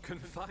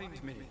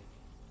 Confined me?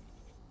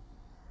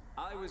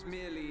 I was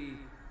merely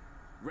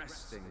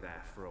resting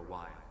there for a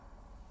while.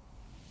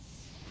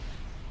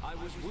 I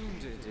was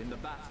wounded in the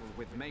battle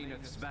with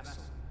Mayneth's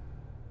vessel.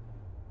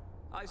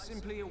 I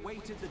simply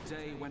awaited the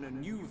day when a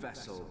new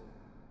vessel,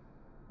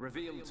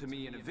 revealed to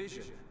me in a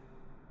vision,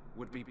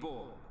 would be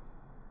born.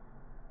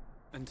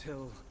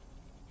 Until...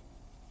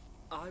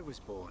 I was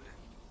born.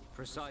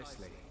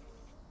 Precisely.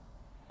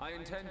 I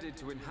intended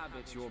to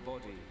inhabit your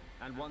body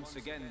and once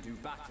again do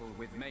battle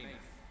with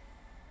Mayneth.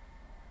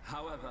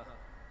 However,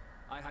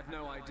 I had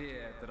no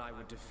idea that I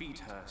would defeat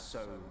her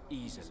so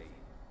easily.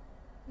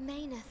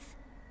 Mayneth.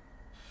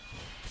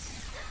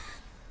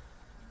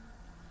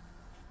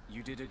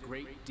 You did a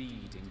great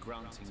deed in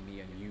granting me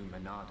a new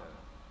Monado.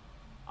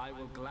 I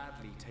will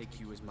gladly take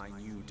you as my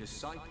new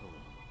disciple,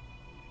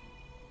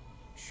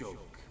 Shulk.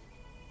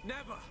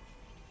 Never!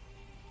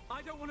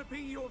 I don't want to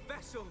be your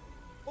vessel,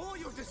 or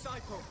your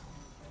disciple!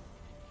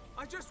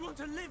 I just want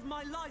to live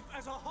my life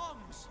as a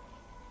Homs,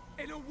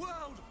 in a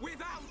world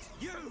without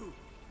you!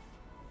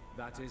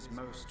 That is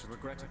most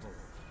regrettable.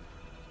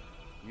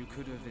 You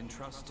could have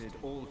entrusted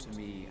all to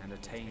me and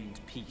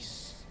attained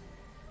peace.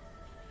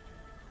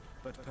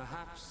 But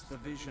perhaps the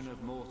vision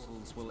of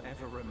mortals will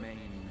ever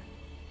remain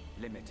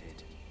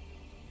limited.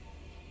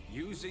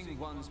 Using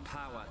one's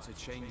power to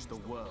change the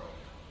world.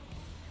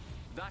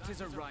 That is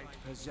a right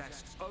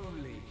possessed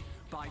only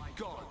by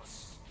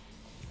gods.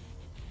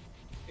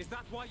 Is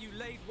that why you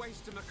laid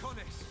waste to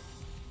Mechonis?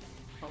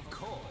 Of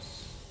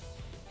course.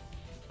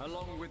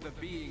 Along with the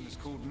beings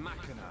called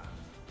Machina,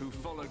 who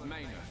followed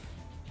Mayneth.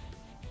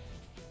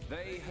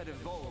 They had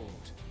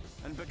evolved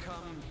and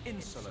become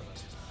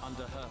insolent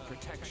under her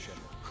protection.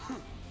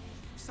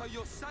 So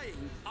you're saying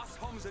us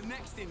Homs are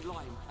next in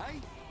line, eh?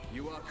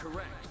 You are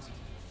correct.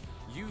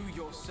 You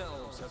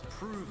yourselves have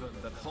proven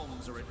that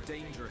Homs are a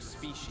dangerous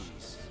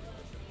species.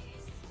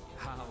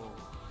 How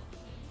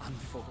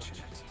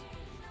unfortunate.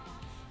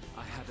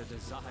 I had a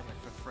desire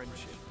for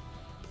friendship.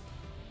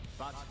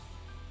 But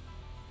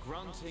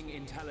granting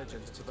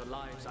intelligence to the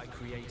lives I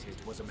created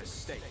was a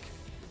mistake.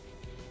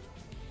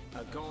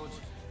 A god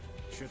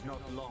should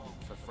not long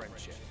for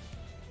friendship.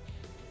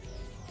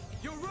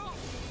 You're wrong!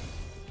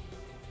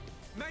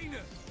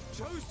 Maynard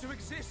chose to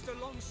exist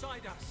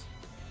alongside us.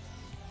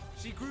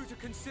 She grew to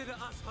consider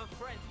us her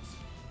friends.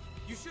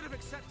 You should have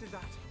accepted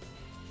that.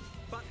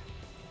 But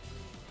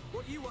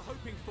what you were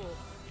hoping for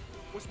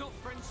was not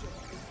friendship.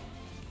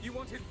 You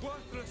wanted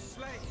worthless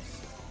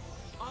slaves.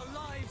 Our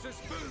lives as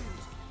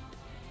food.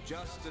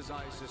 Just as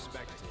I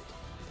suspected,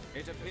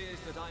 it appears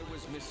that I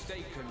was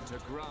mistaken to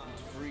grant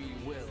free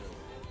will.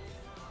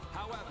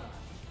 However,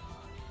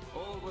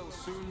 all will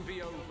soon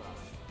be over.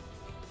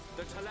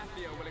 The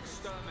Telethia will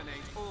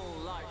exterminate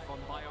all life on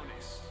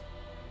Bionis.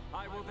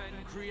 I will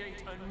then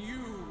create a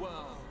new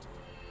world.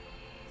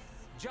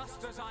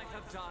 Just as I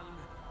have done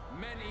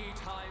many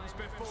times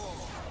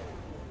before.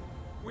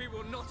 We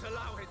will not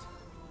allow it.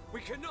 We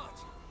cannot.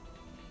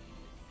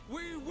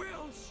 We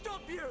will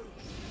stop you!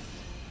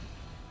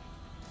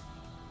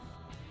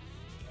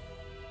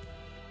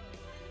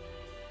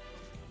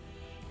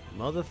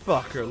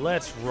 Motherfucker,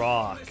 let's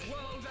rock.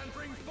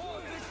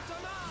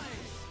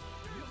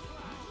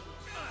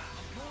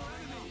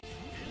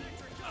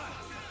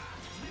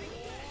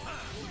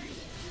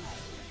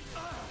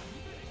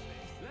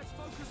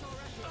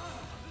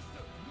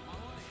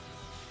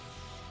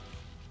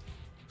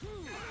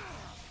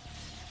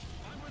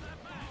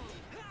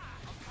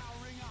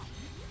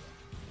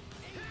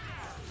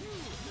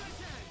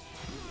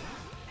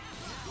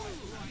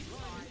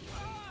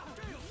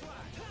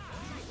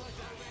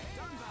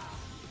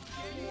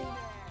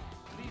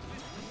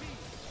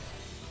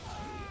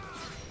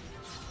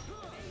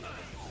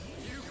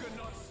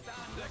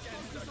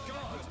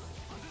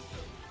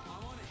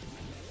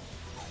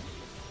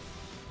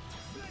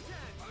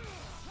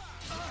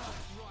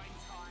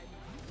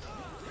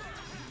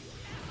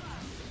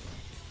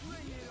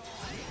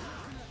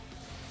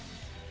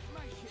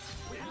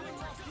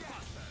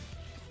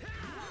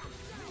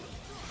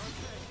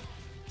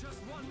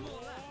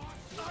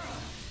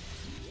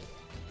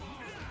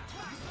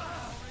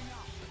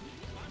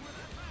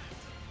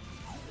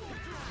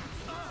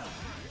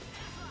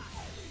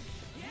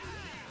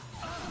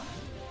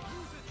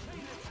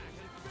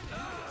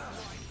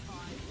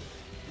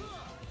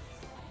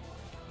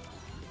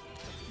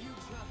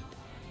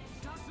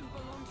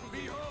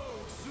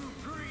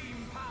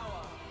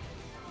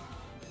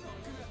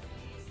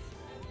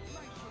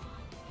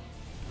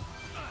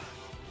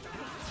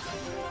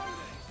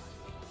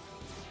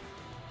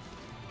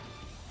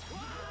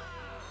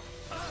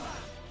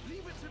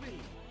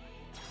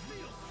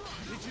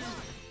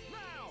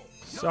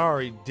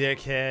 Sorry,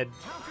 dickhead.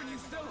 How can you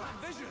still have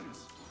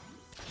visions?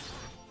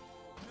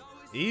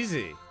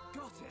 Easy.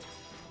 Got it.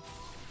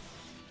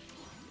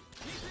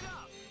 Keep it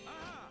up.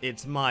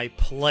 It's my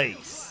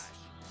place.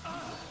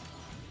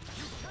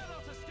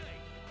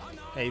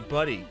 Hey,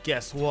 buddy,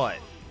 guess what?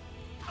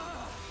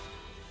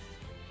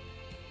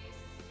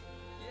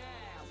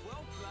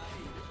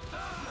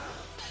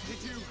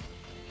 Did you?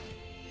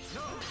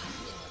 No.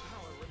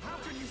 How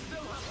can you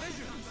still have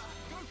visions?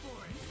 Go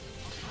for it.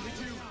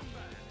 Did you?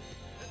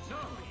 No.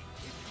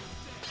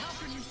 How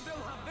can you still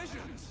have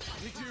visions?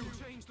 Did you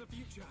change the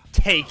future?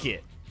 Take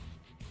it.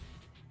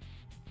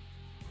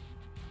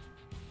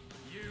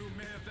 You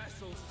mere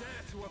vessels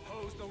dare to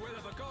oppose the will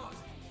of a god?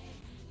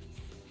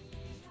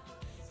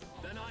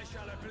 Then I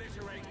shall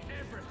obliterate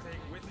everything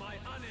with my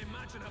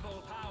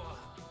unimaginable power.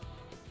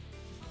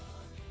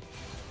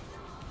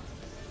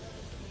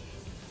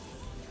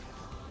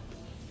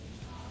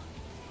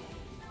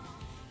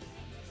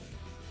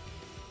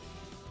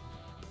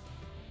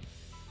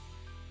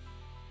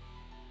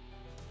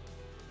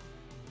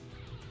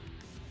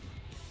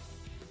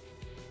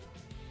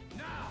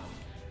 Now,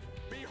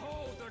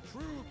 behold the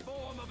true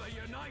form of a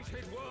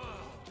united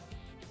world!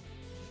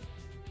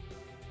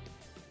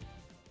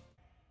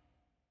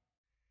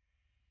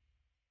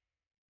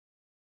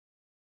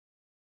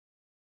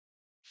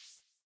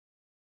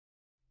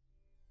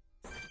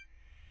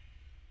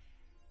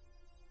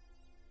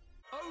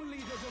 Only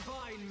the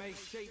divine may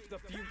shape the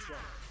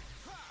future.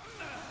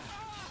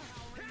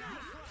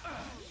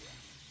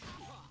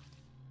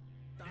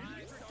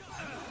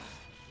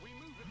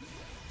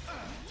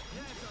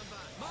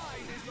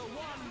 Mine is the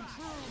one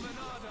true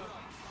Monado,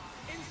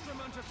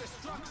 instrument of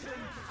destruction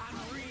and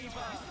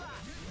rebirth.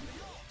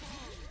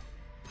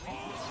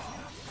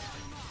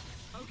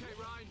 Okay,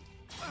 Ryan.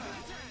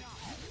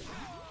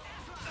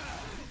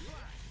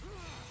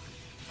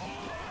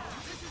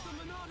 This is the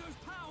Monado's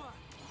power.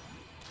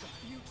 The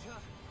future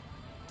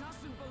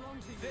doesn't belong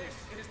to you. This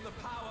is the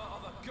power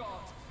of a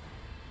god.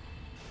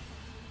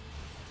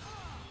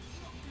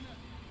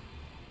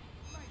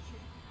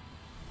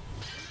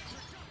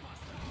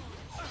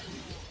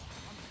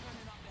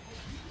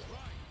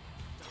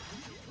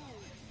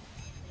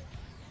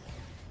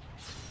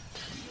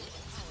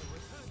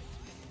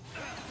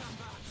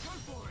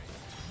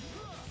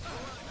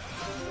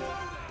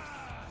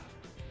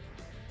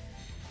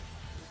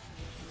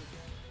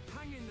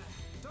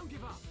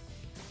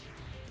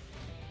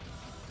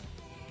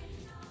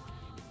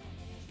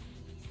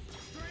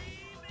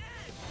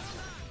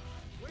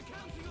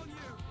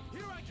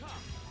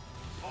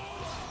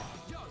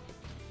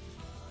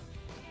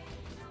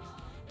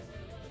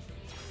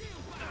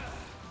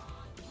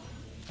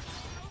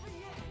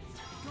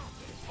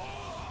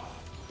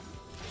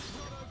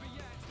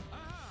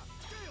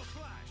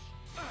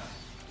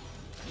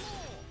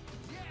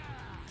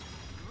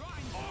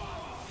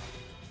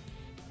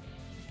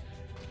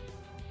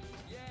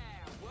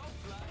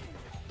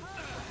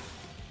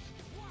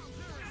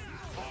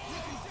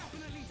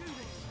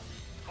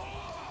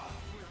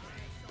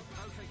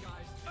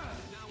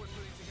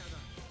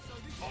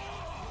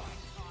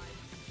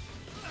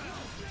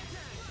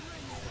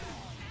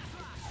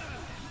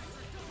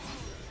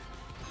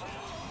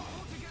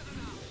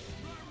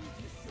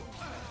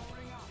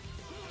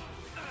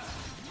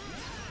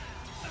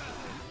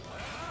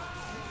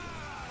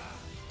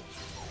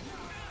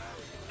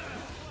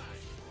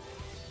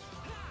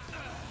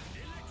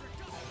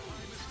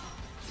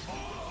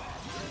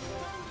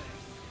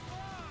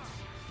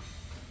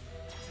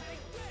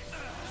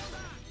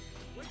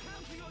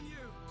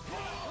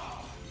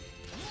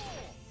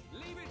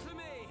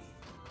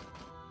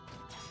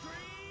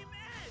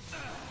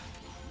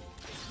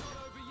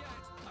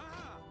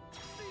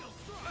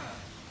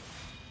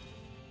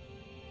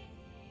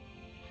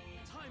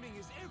 Timing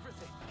is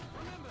everything.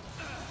 Remember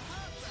that.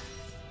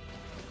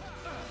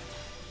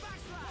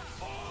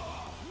 Backslash.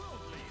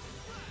 Worldly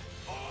splash.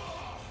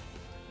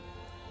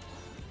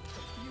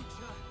 The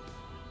future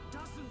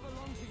doesn't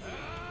belong to you.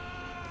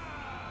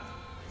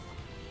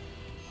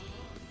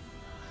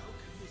 How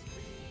can this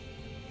be?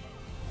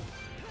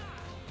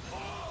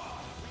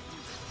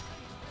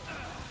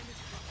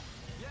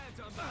 Yeah,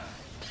 Dumbo.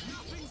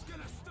 Nothing's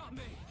gonna stop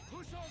me.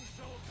 Push on,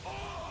 soldier.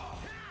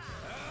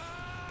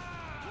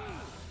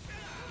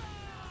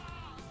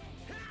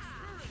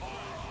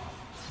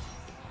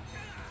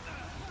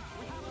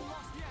 We haven't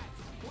lost yet.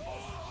 Bring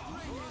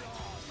it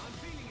on. I'm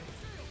feeling it.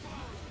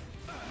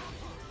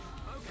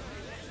 Okay,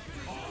 let's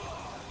finish this.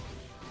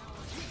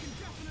 We can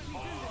definitely do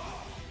this.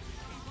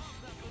 Keep up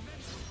that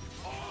momentum.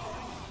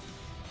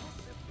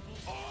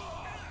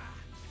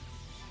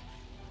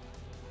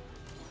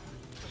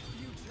 The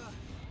future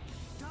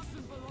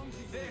doesn't belong to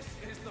you. This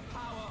is the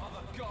power of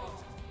a god.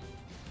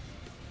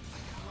 I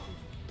can't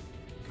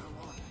go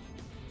on.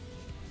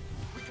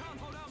 We can't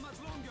hold out much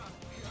longer.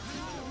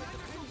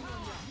 Magical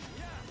power.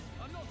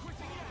 Yeah, I'm not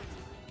quitting yet.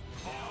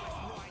 Now it's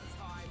right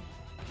time.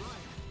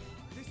 Right.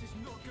 This is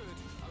not good.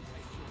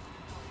 Okay, sure.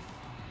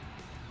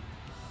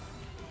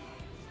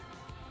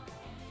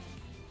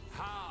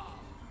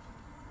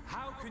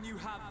 How can you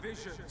have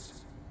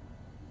visions?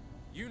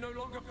 You no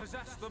longer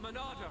possess the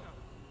Monado.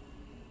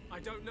 I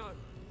don't know.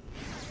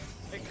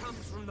 It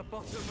comes from the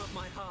bottom of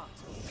my heart.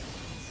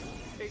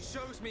 It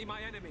shows me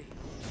my enemy.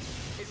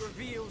 It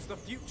reveals the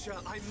future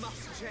I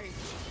must change.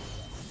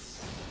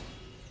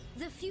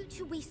 The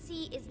future we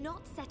see is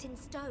not set in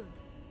stone.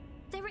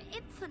 There are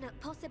infinite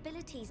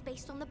possibilities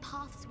based on the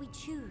paths we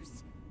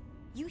choose.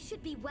 You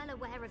should be well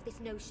aware of this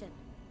notion,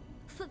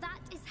 for that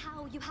is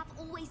how you have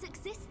always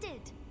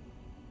existed.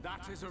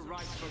 That is a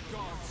right for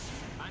gods,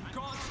 and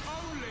gods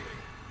only!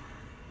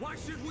 Why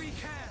should we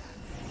care?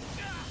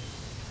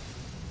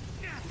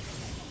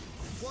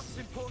 What's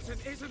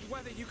important isn't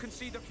whether you can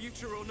see the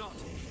future or not.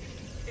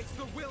 It's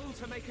the will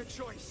to make a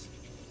choice,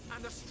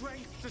 and the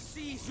strength to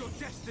seize your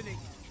destiny.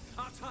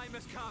 Our time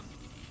has come.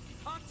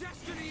 Our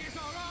destiny is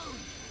our own!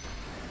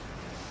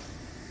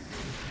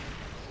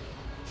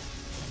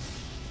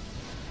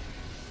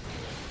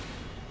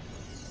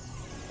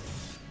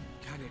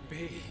 Can it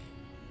be?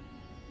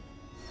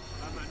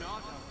 A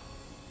Monado?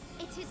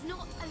 It is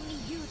not only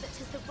you that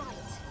has the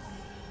right.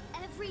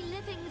 Every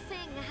living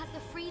thing has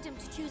the freedom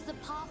to choose the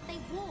path they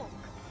walk.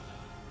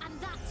 And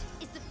that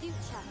is the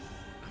future.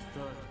 A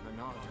third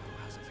Monado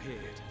has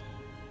appeared.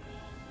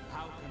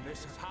 How can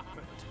this have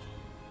happened?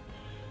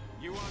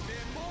 You are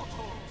mere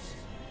mortals!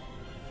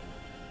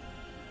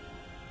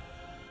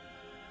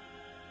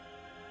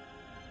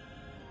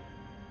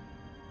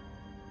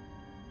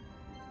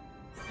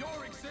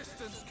 Your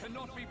existence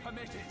cannot be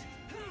permitted.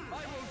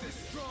 I will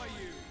destroy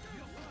you.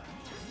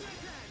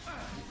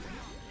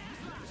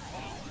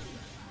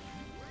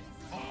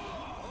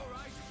 All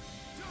right,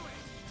 do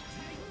it.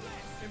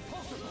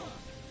 Impossible.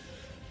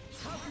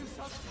 How can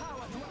such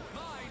power dwell?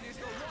 Mine is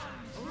the one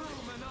true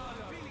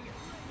Monado. Feeling it.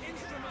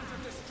 Instrument of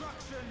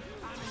destruction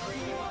and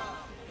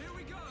rebirth. Here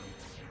we go.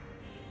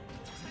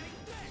 Take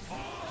this.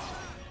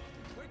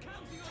 We're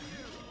counting on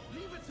you.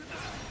 Leave it to me.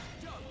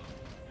 Jump.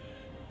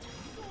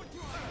 Sword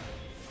drive.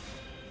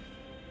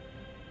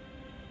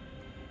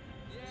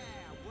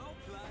 Yeah, well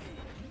played.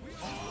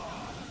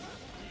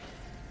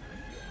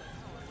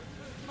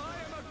 I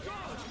am a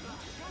god!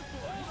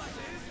 All that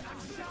is and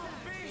shall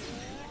be!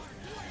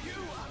 You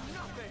are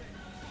nothing!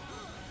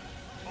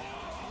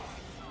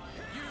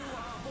 You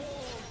are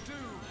all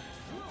doomed!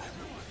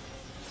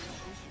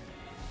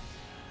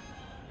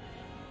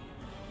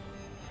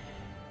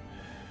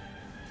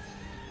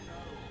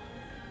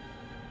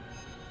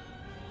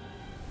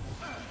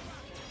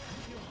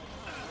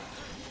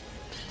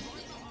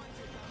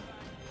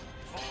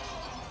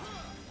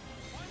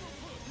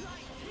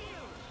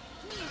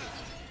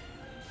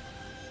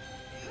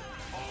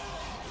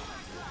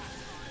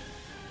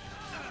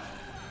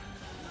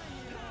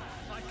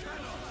 I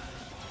cannot!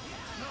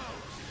 No!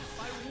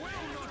 I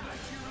will not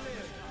let you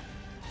live!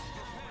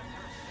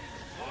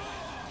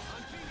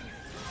 I'm feeling it!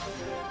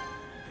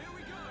 Here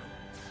we go!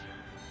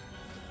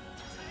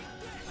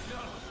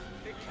 No!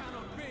 It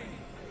cannot be!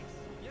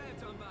 Yeah,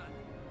 Dumban!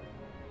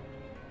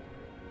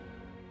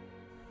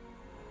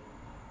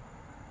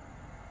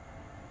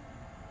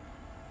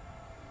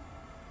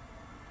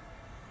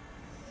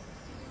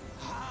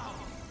 How?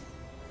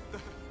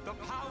 The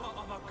power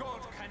of a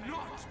god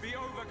cannot be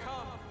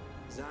overcome!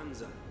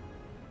 Zanza,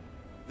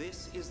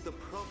 this is the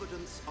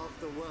providence of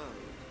the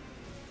world.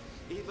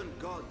 Even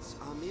gods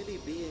are merely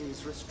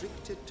beings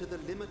restricted to the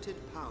limited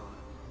power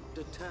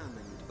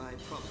determined by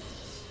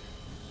providence.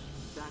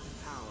 That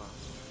power,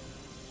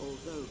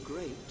 although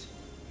great,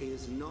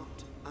 is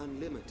not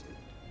unlimited.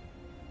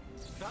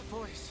 That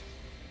voice!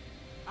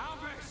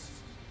 Albus!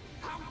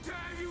 How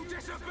dare you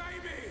disobey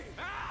me!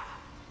 Ah!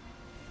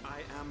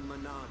 I am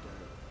Monado.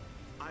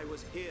 I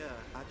was here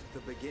at the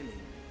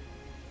beginning,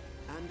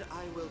 and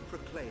I will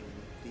proclaim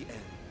the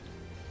end.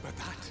 But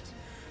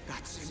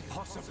that's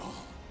impossible.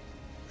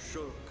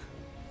 Shulk,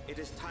 it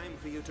is time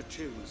for you to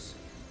choose.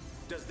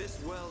 Does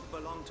this world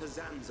belong to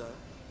Zanza,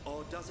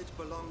 or does it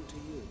belong to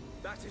you?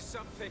 That is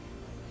something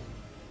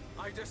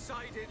I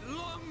decided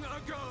long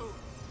ago!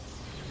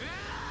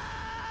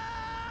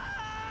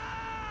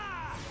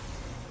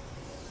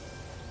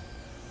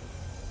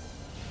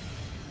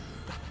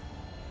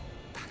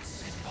 That's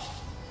simple.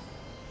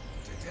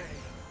 Today,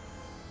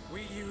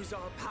 we use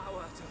our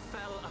power to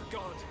fell a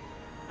god,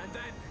 and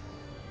then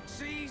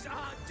seize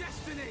our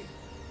destiny!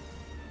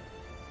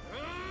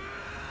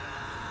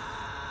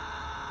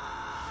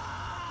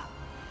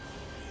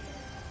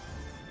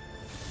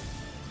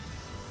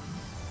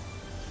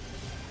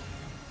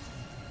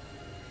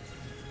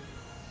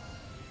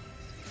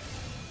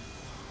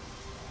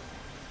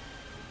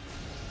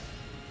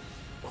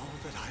 All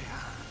that I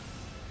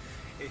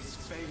am is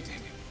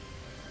fading.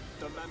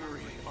 The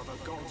memory of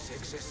a god's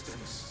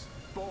existence,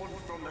 born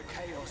from the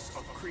chaos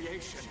of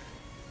creation.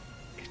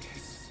 It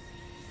is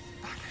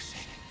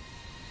vanishing.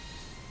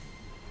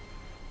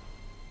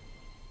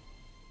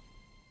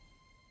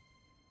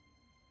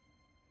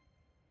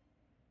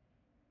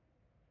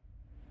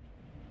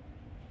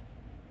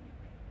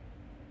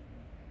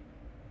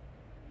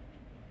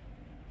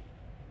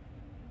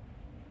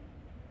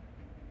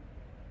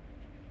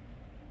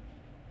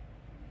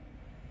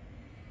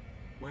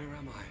 Where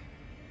am I?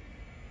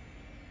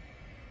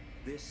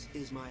 This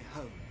is my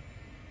home.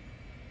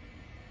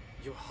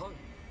 Your home?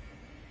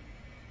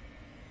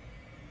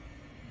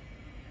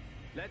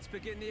 Let's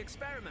begin the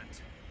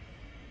experiment.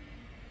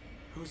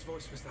 Whose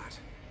voice was that?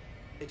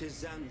 It is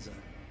Zanza,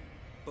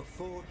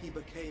 before he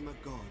became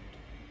a god,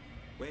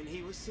 when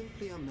he was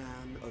simply a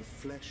man of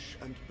flesh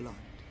and blood.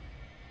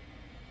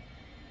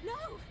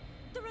 No!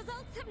 The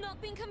results have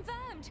not been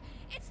confirmed!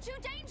 It's too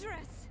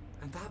dangerous!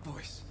 And that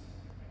voice?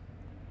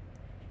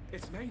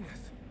 It's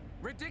Mayneth.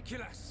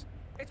 Ridiculous!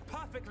 It's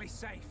perfectly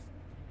safe.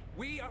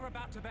 We are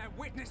about to bear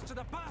witness to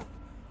the birth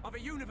of a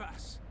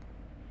universe.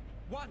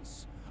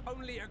 Once,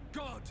 only a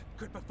god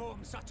could perform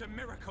such a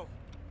miracle.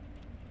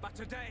 But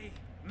today,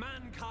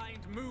 mankind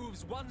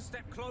moves one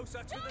step closer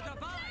to the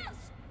divine!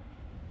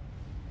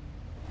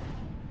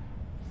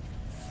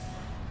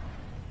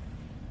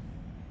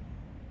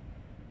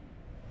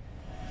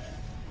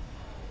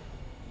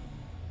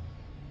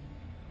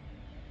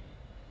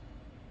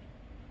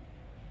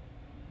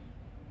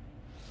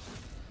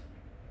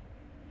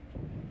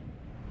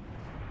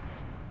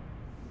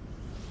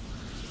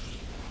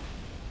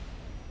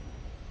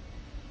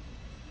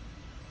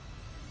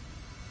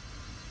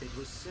 It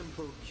was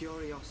simple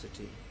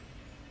curiosity.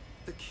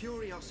 The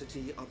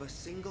curiosity of a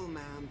single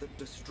man that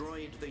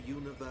destroyed the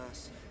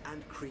universe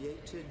and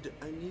created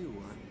a new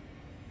one.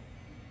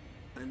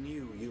 A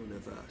new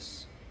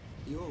universe.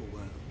 Your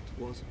world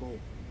was born.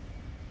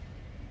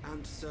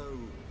 And so,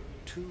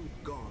 two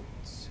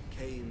gods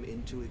came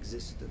into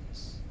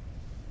existence.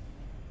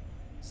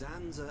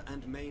 Zanza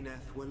and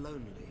Mayneth were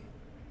lonely,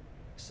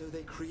 so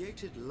they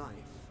created life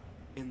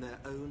in their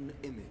own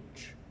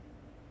image.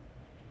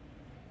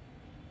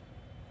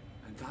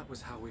 And that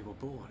was how we were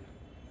born.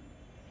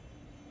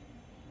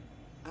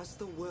 As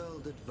the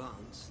world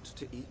advanced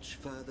to each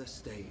further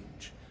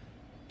stage,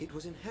 it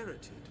was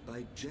inherited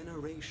by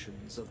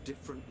generations of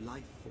different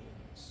life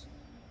forms.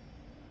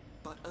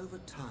 But over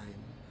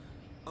time,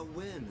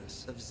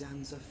 awareness of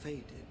Zanza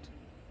faded.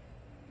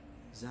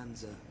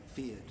 Zanza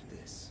feared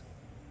this.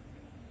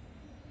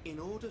 In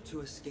order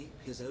to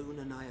escape his own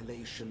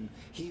annihilation,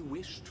 he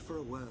wished for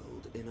a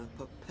world in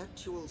a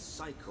perpetual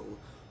cycle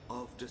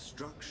of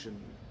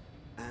destruction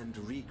and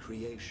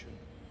recreation.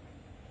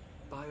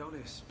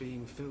 Bionis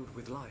being filled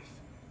with life.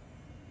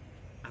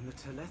 And the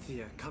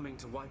Telethia coming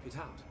to wipe it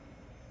out.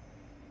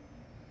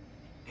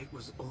 It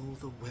was all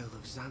the will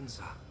of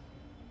Zanza.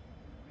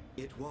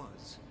 It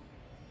was.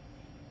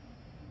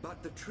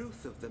 But the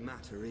truth of the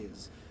matter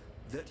is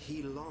that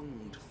he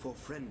longed for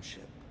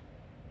friendship.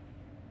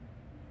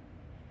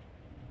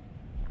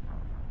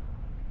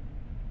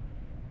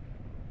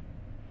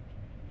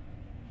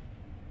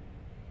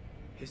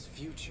 His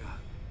future,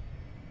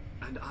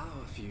 and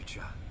our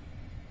future.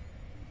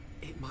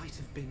 It might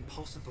have been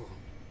possible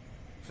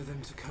for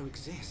them to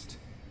coexist.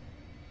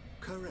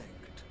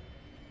 Correct.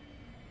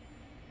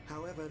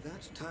 However,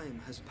 that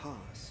time has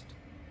passed.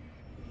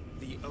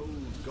 The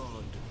old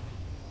god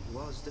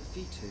was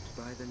defeated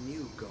by the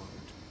new god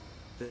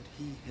that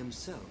he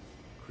himself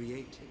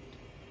created.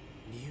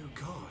 New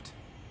god?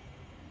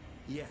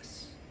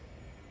 Yes.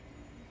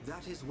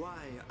 That is why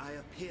I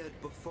appeared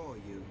before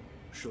you,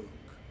 Shulk.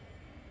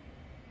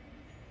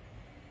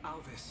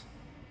 Alvis,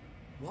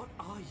 what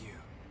are you?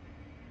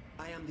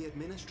 I am the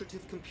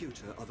administrative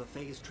computer of a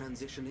phase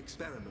transition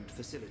experiment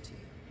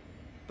facility.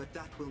 But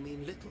that will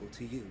mean little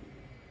to you.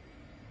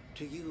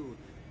 To you,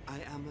 I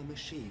am a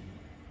machine.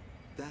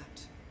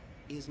 That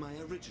is my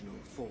original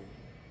form.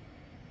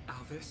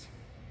 Alvis?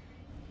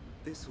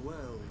 This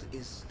world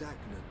is stagnant.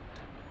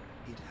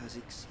 It has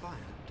expired.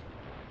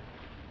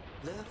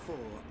 Therefore,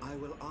 I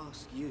will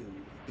ask you,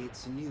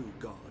 its new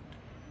god.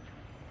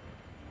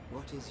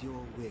 What is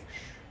your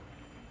wish?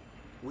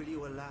 Will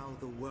you allow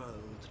the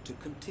world to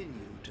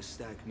continue to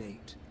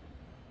stagnate?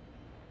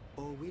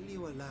 Or will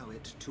you allow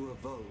it to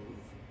evolve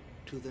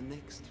to the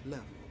next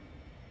level?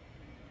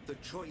 The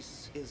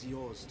choice is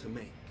yours to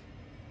make.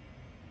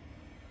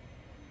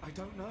 I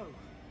don't know.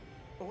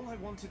 All I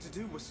wanted to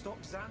do was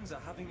stop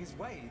Zanza having his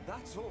way,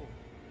 that's all.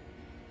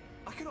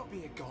 I cannot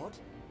be a god.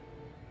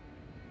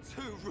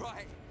 Too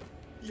right.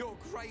 You're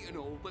great and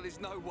all, but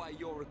there's no way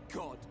you're a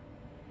god.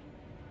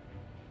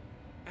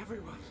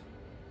 Everyone.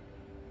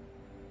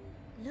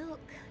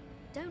 Look,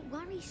 don't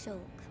worry, Shulk.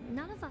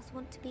 None of us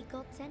want to be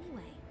gods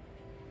anyway.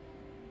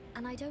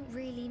 And I don't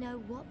really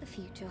know what the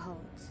future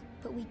holds,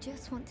 but we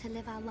just want to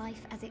live our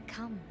life as it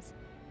comes.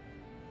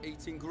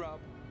 Eating grub,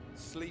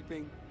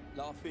 sleeping,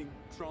 laughing,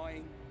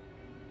 crying,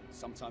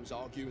 sometimes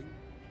arguing.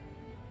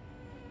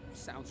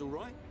 Sounds all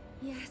right?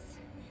 Yes,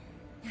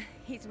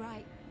 he's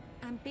right.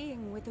 And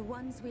being with the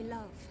ones we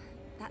love,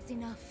 that's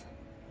enough.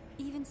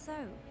 Even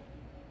so,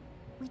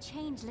 we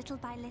change little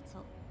by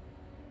little.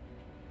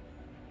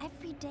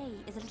 Every day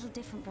is a little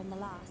different from the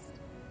last.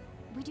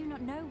 We do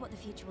not know what the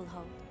future will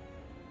hold.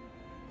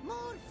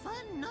 More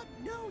fun not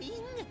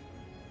knowing.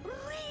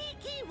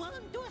 Ricky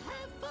want to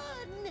have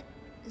fun.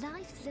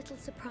 Life's little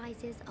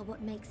surprises are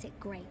what makes it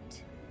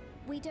great.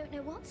 We don't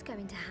know what's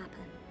going to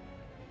happen.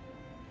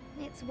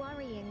 It's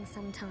worrying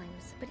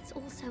sometimes, but it's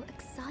also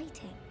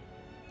exciting.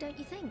 Don't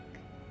you think?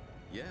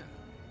 Yeah.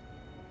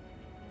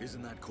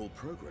 Isn't that called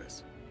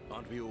progress?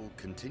 Aren't we all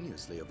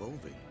continuously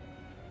evolving?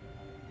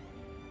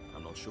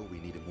 I'm not sure we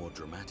need a more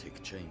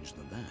dramatic change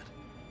than that.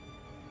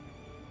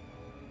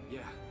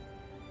 Yeah.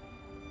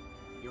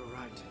 You're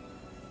right.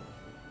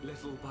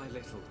 Little by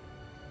little.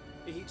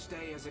 Each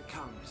day as it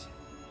comes.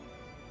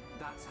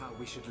 That's how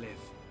we should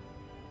live.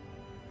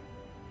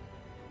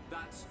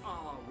 That's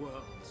our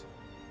world.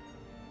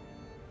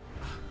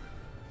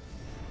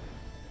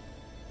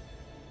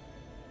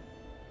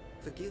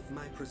 Forgive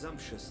my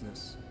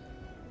presumptuousness,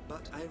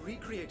 but I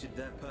recreated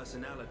their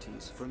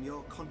personalities from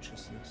your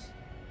consciousness.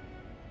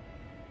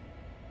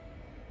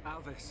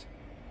 Alvis,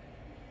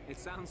 it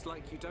sounds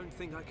like you don't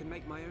think I can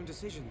make my own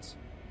decisions.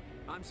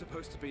 I'm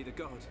supposed to be the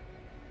god.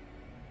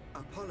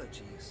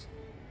 Apologies.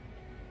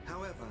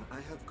 However, I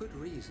have good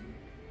reason.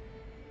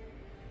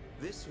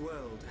 This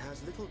world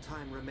has little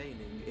time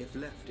remaining if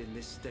left in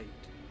this state.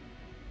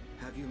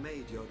 Have you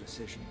made your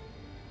decision?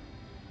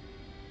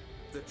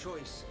 The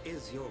choice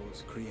is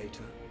yours,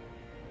 Creator.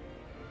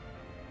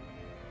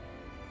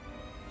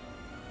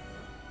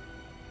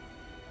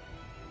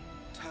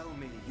 Tell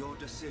me your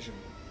decision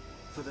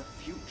for the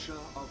future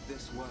of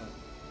this world.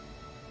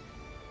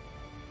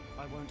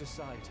 I won't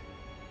decide.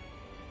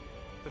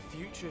 The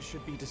future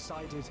should be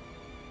decided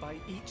by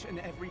each and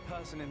every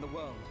person in the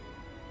world.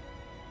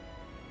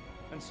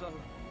 And so,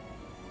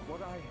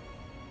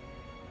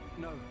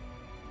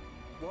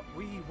 what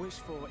we wish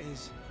for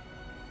is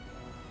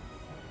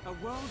a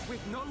world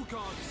with no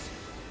gods!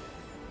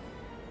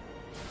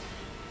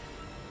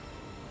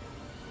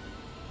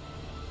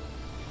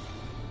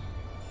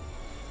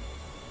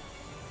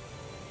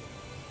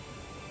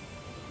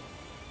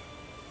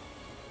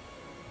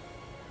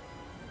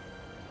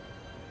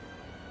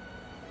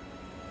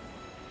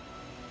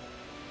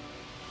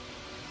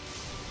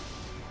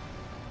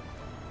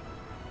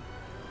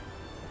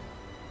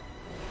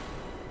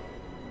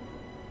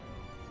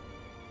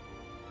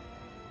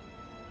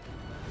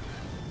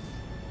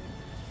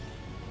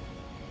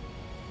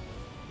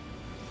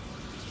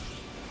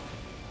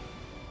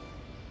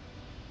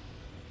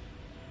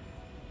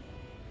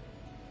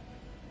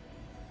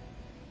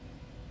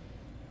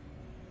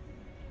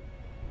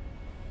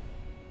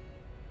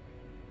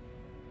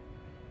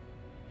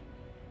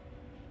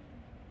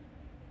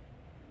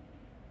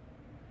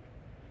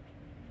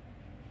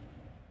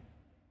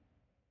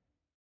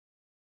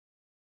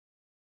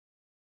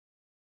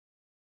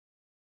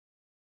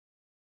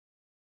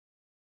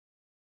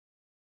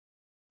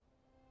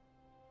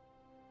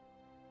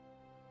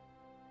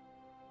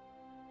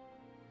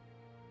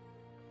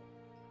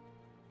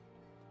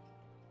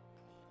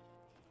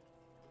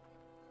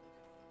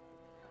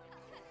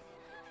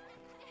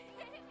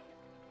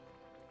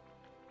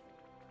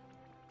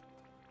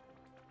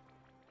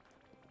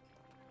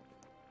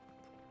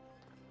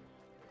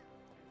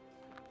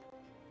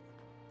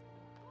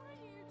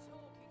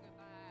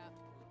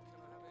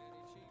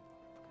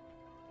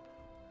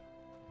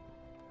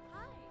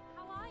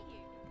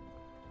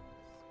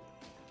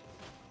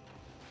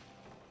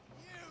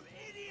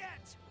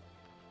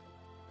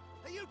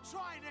 Are you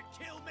trying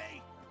to kill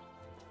me?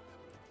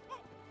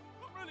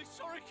 I'm really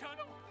sorry,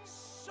 Colonel.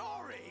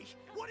 Sorry?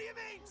 What do you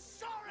mean,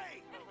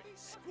 sorry?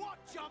 Squat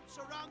jumps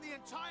around the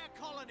entire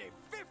colony.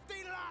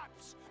 50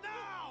 laps!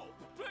 Now!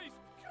 Please,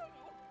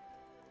 Colonel.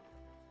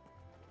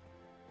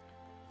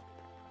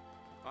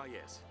 Ah,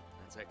 yes.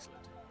 That's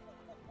excellent.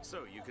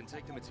 So, you can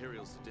take the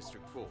materials to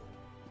District 4.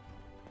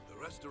 The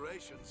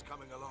restoration's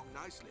coming along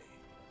nicely.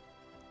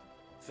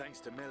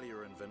 Thanks to Melia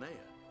and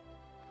Vinea.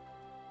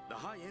 The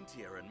High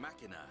Entia and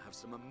Machina have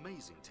some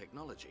amazing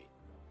technology.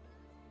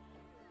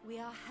 We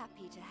are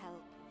happy to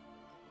help.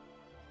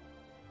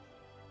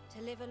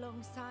 to live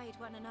alongside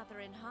one another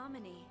in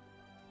harmony.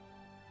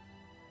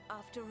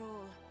 After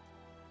all,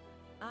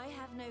 I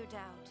have no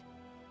doubt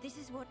this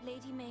is what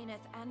Lady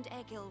Mayneth and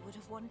Egil would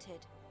have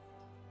wanted.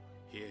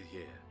 Hear,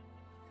 hear.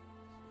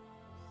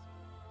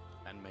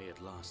 And may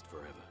it last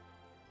forever.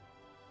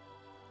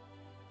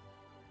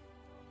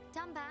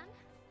 Dunban,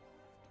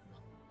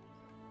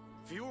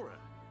 Fiora,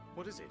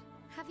 what is it?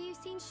 have you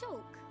seen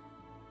Shulk?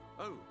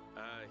 Oh,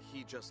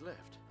 he just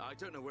left. I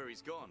don't know where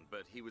he's gone,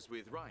 but he was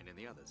with Ryan and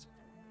the others.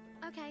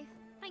 Okay,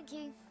 thank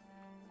you.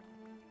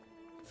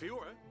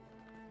 Fiora?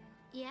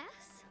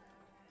 Yes?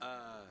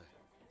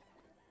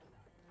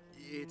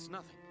 It's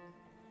nothing.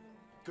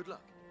 Good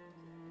luck.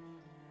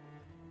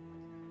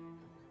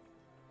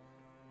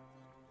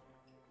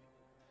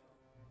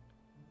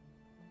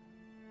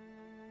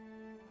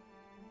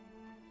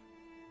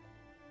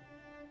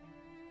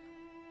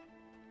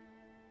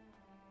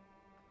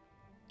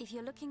 If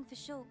you're looking for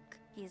Shulk,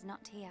 he is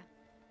not here.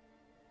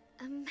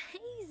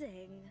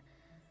 Amazing.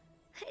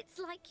 It's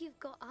like you've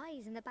got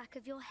eyes in the back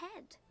of your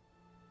head.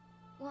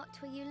 What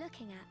were you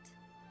looking at?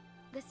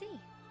 The sea?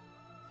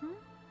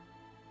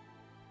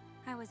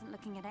 I wasn't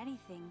looking at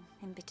anything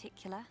in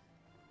particular.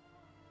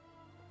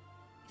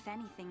 If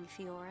anything,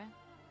 Fiora,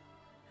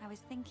 I was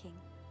thinking.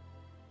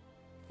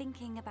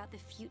 Thinking about the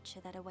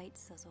future that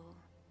awaits us all.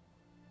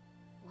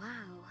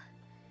 Wow.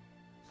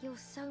 You're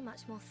so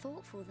much more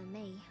thoughtful than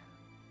me.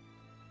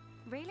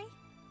 Really?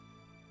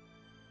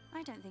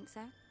 I don't think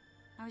so.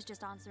 I was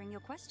just answering your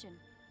question.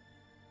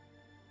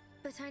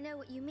 But I know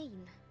what you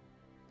mean.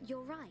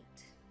 You're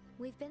right.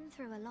 We've been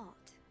through a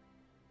lot.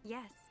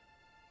 Yes.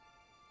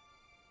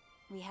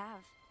 We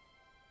have.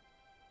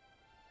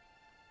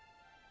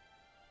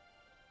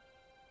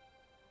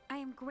 I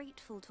am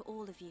grateful to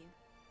all of you.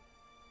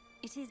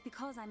 It is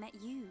because I met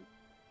you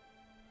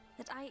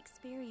that I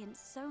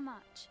experienced so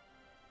much,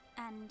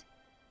 and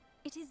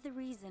it is the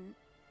reason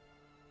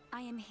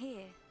I am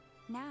here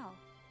now.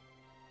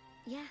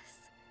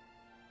 Yes.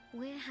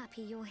 We're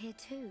happy you're here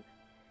too.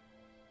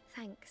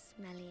 Thanks,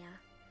 Melia.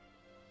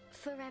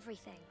 For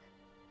everything.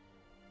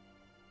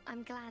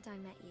 I'm glad I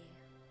met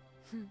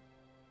you.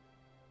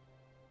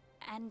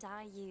 And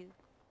I you.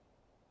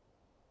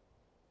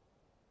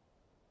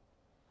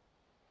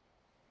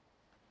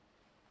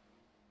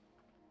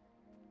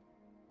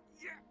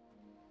 Yeah!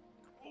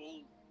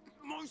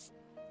 Almost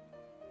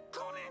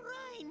got it!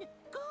 Ryan!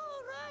 Go,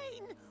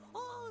 Ryan!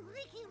 Oh,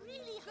 Ricky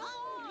really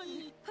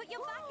hungry! Put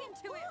your back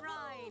into it,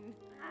 Ryan!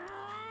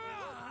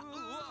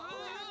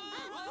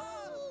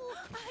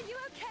 Are you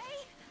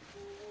okay?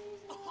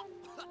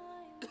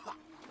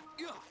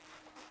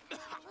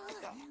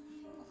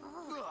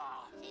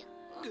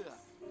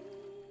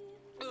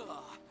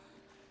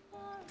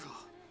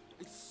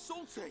 It's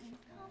salty!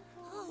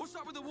 What's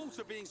up with the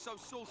water being so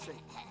salty?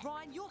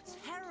 Ryan, you're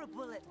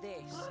terrible at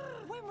this.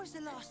 When was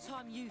the last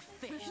time you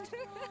fished?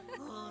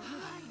 Oh,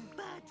 Ryan,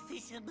 bad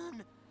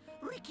fisherman.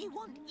 Ricky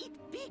won't eat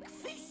big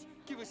fish.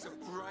 Give us a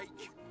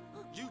break.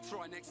 You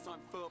try next time,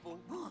 Furball.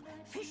 Oh,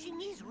 fishing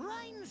is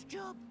Ryan's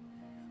job.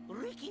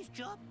 Ricky's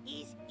job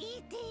is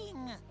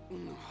eating.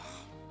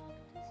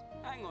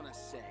 Hang on a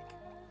sec.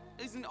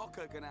 Isn't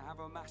Oka gonna have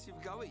a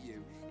massive go at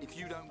you if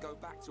you don't go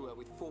back to her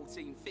with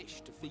 14 fish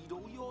to feed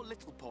all your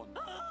little pond?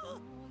 Oh,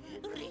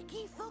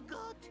 Ricky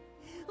forgot.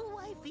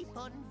 Wifey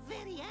pond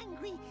very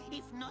angry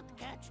if not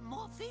catch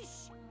more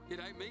fish. It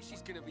ain't me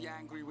she's gonna be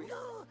angry with.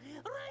 Oh,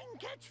 Ryan,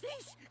 catch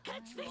fish!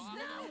 Catch fish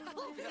now!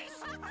 Oh, fish!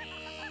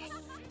 Fish!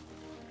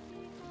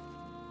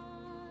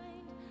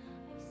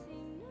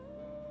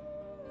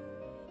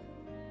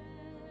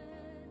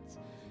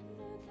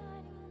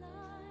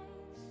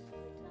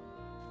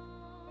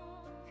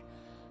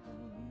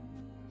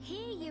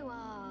 Here you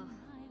are.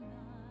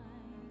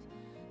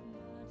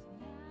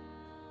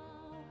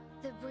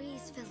 The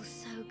breeze feels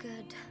so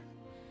good.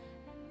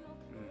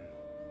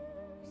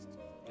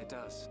 It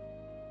does.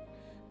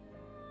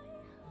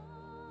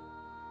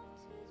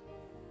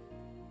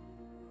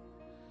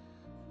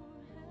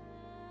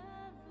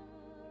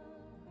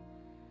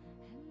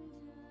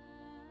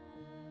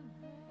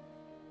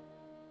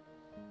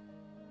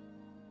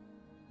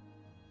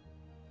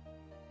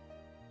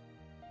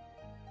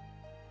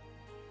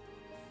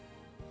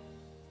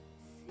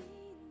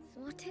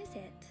 What is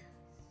it?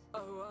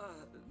 Oh,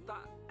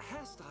 that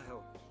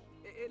hairstyle.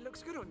 It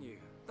looks good on you,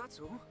 that's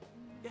all.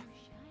 Yeah.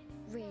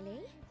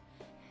 Really?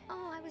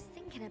 Oh, I was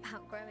thinking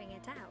about growing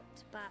it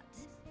out,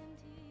 but...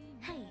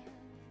 Hey,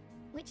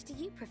 which do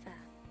you prefer?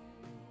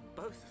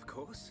 Both, of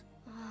course.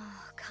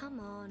 Oh, come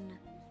on.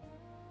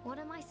 What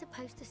am I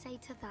supposed to say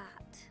to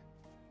that?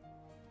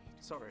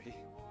 Sorry.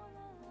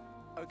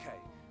 Okay.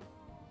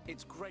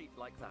 It's great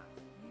like that.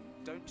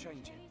 Don't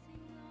change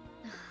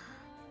it.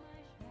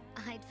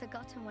 I'd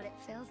forgotten what it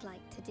feels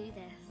like to do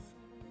this.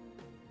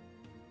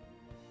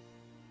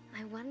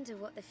 I wonder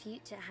what the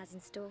future has in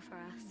store for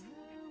us.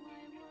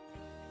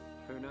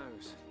 Who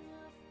knows?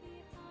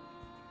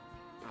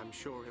 I'm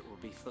sure it will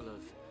be full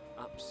of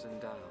ups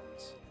and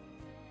downs.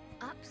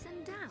 Ups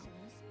and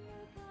downs?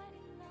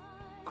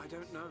 I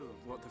don't know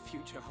what the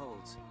future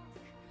holds.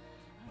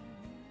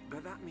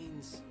 But that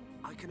means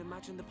I can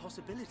imagine the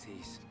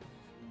possibilities.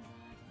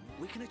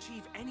 We can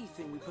achieve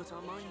anything we put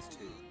our minds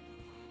to.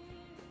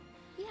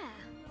 Yeah.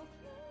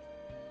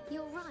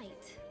 You're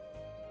right.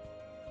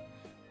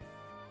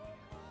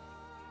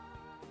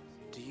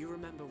 Do you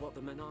remember what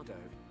the Monado,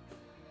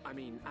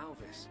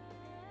 Alvis,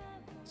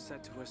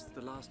 said to us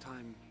the last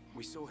time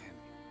we saw him?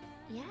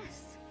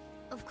 Yes,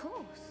 of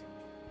course.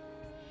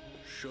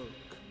 Shulk.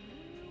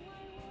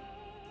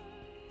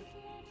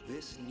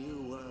 This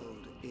new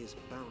world is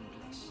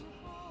boundless.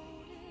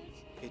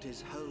 It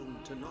is home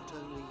to not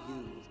only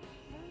you,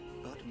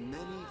 but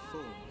many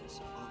forms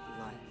of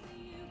life.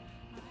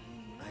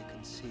 I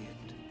can see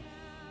it.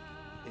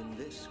 In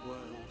this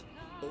world,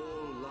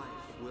 all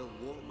life will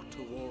walk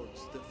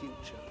towards the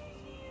future,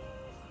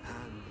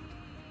 hand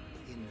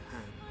in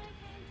hand.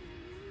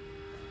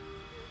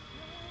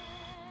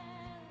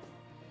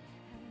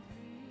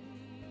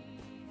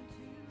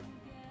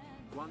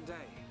 One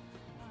day,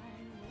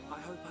 I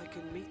hope I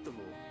can meet them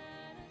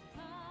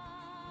all.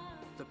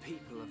 The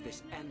people of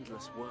this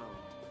endless world.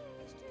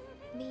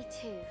 Me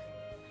too.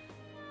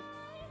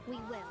 We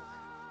will.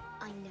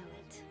 I know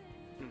it.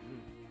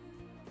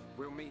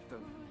 We'll meet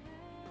them.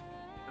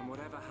 And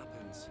whatever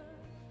happens,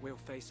 we'll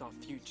face our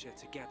future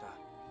together.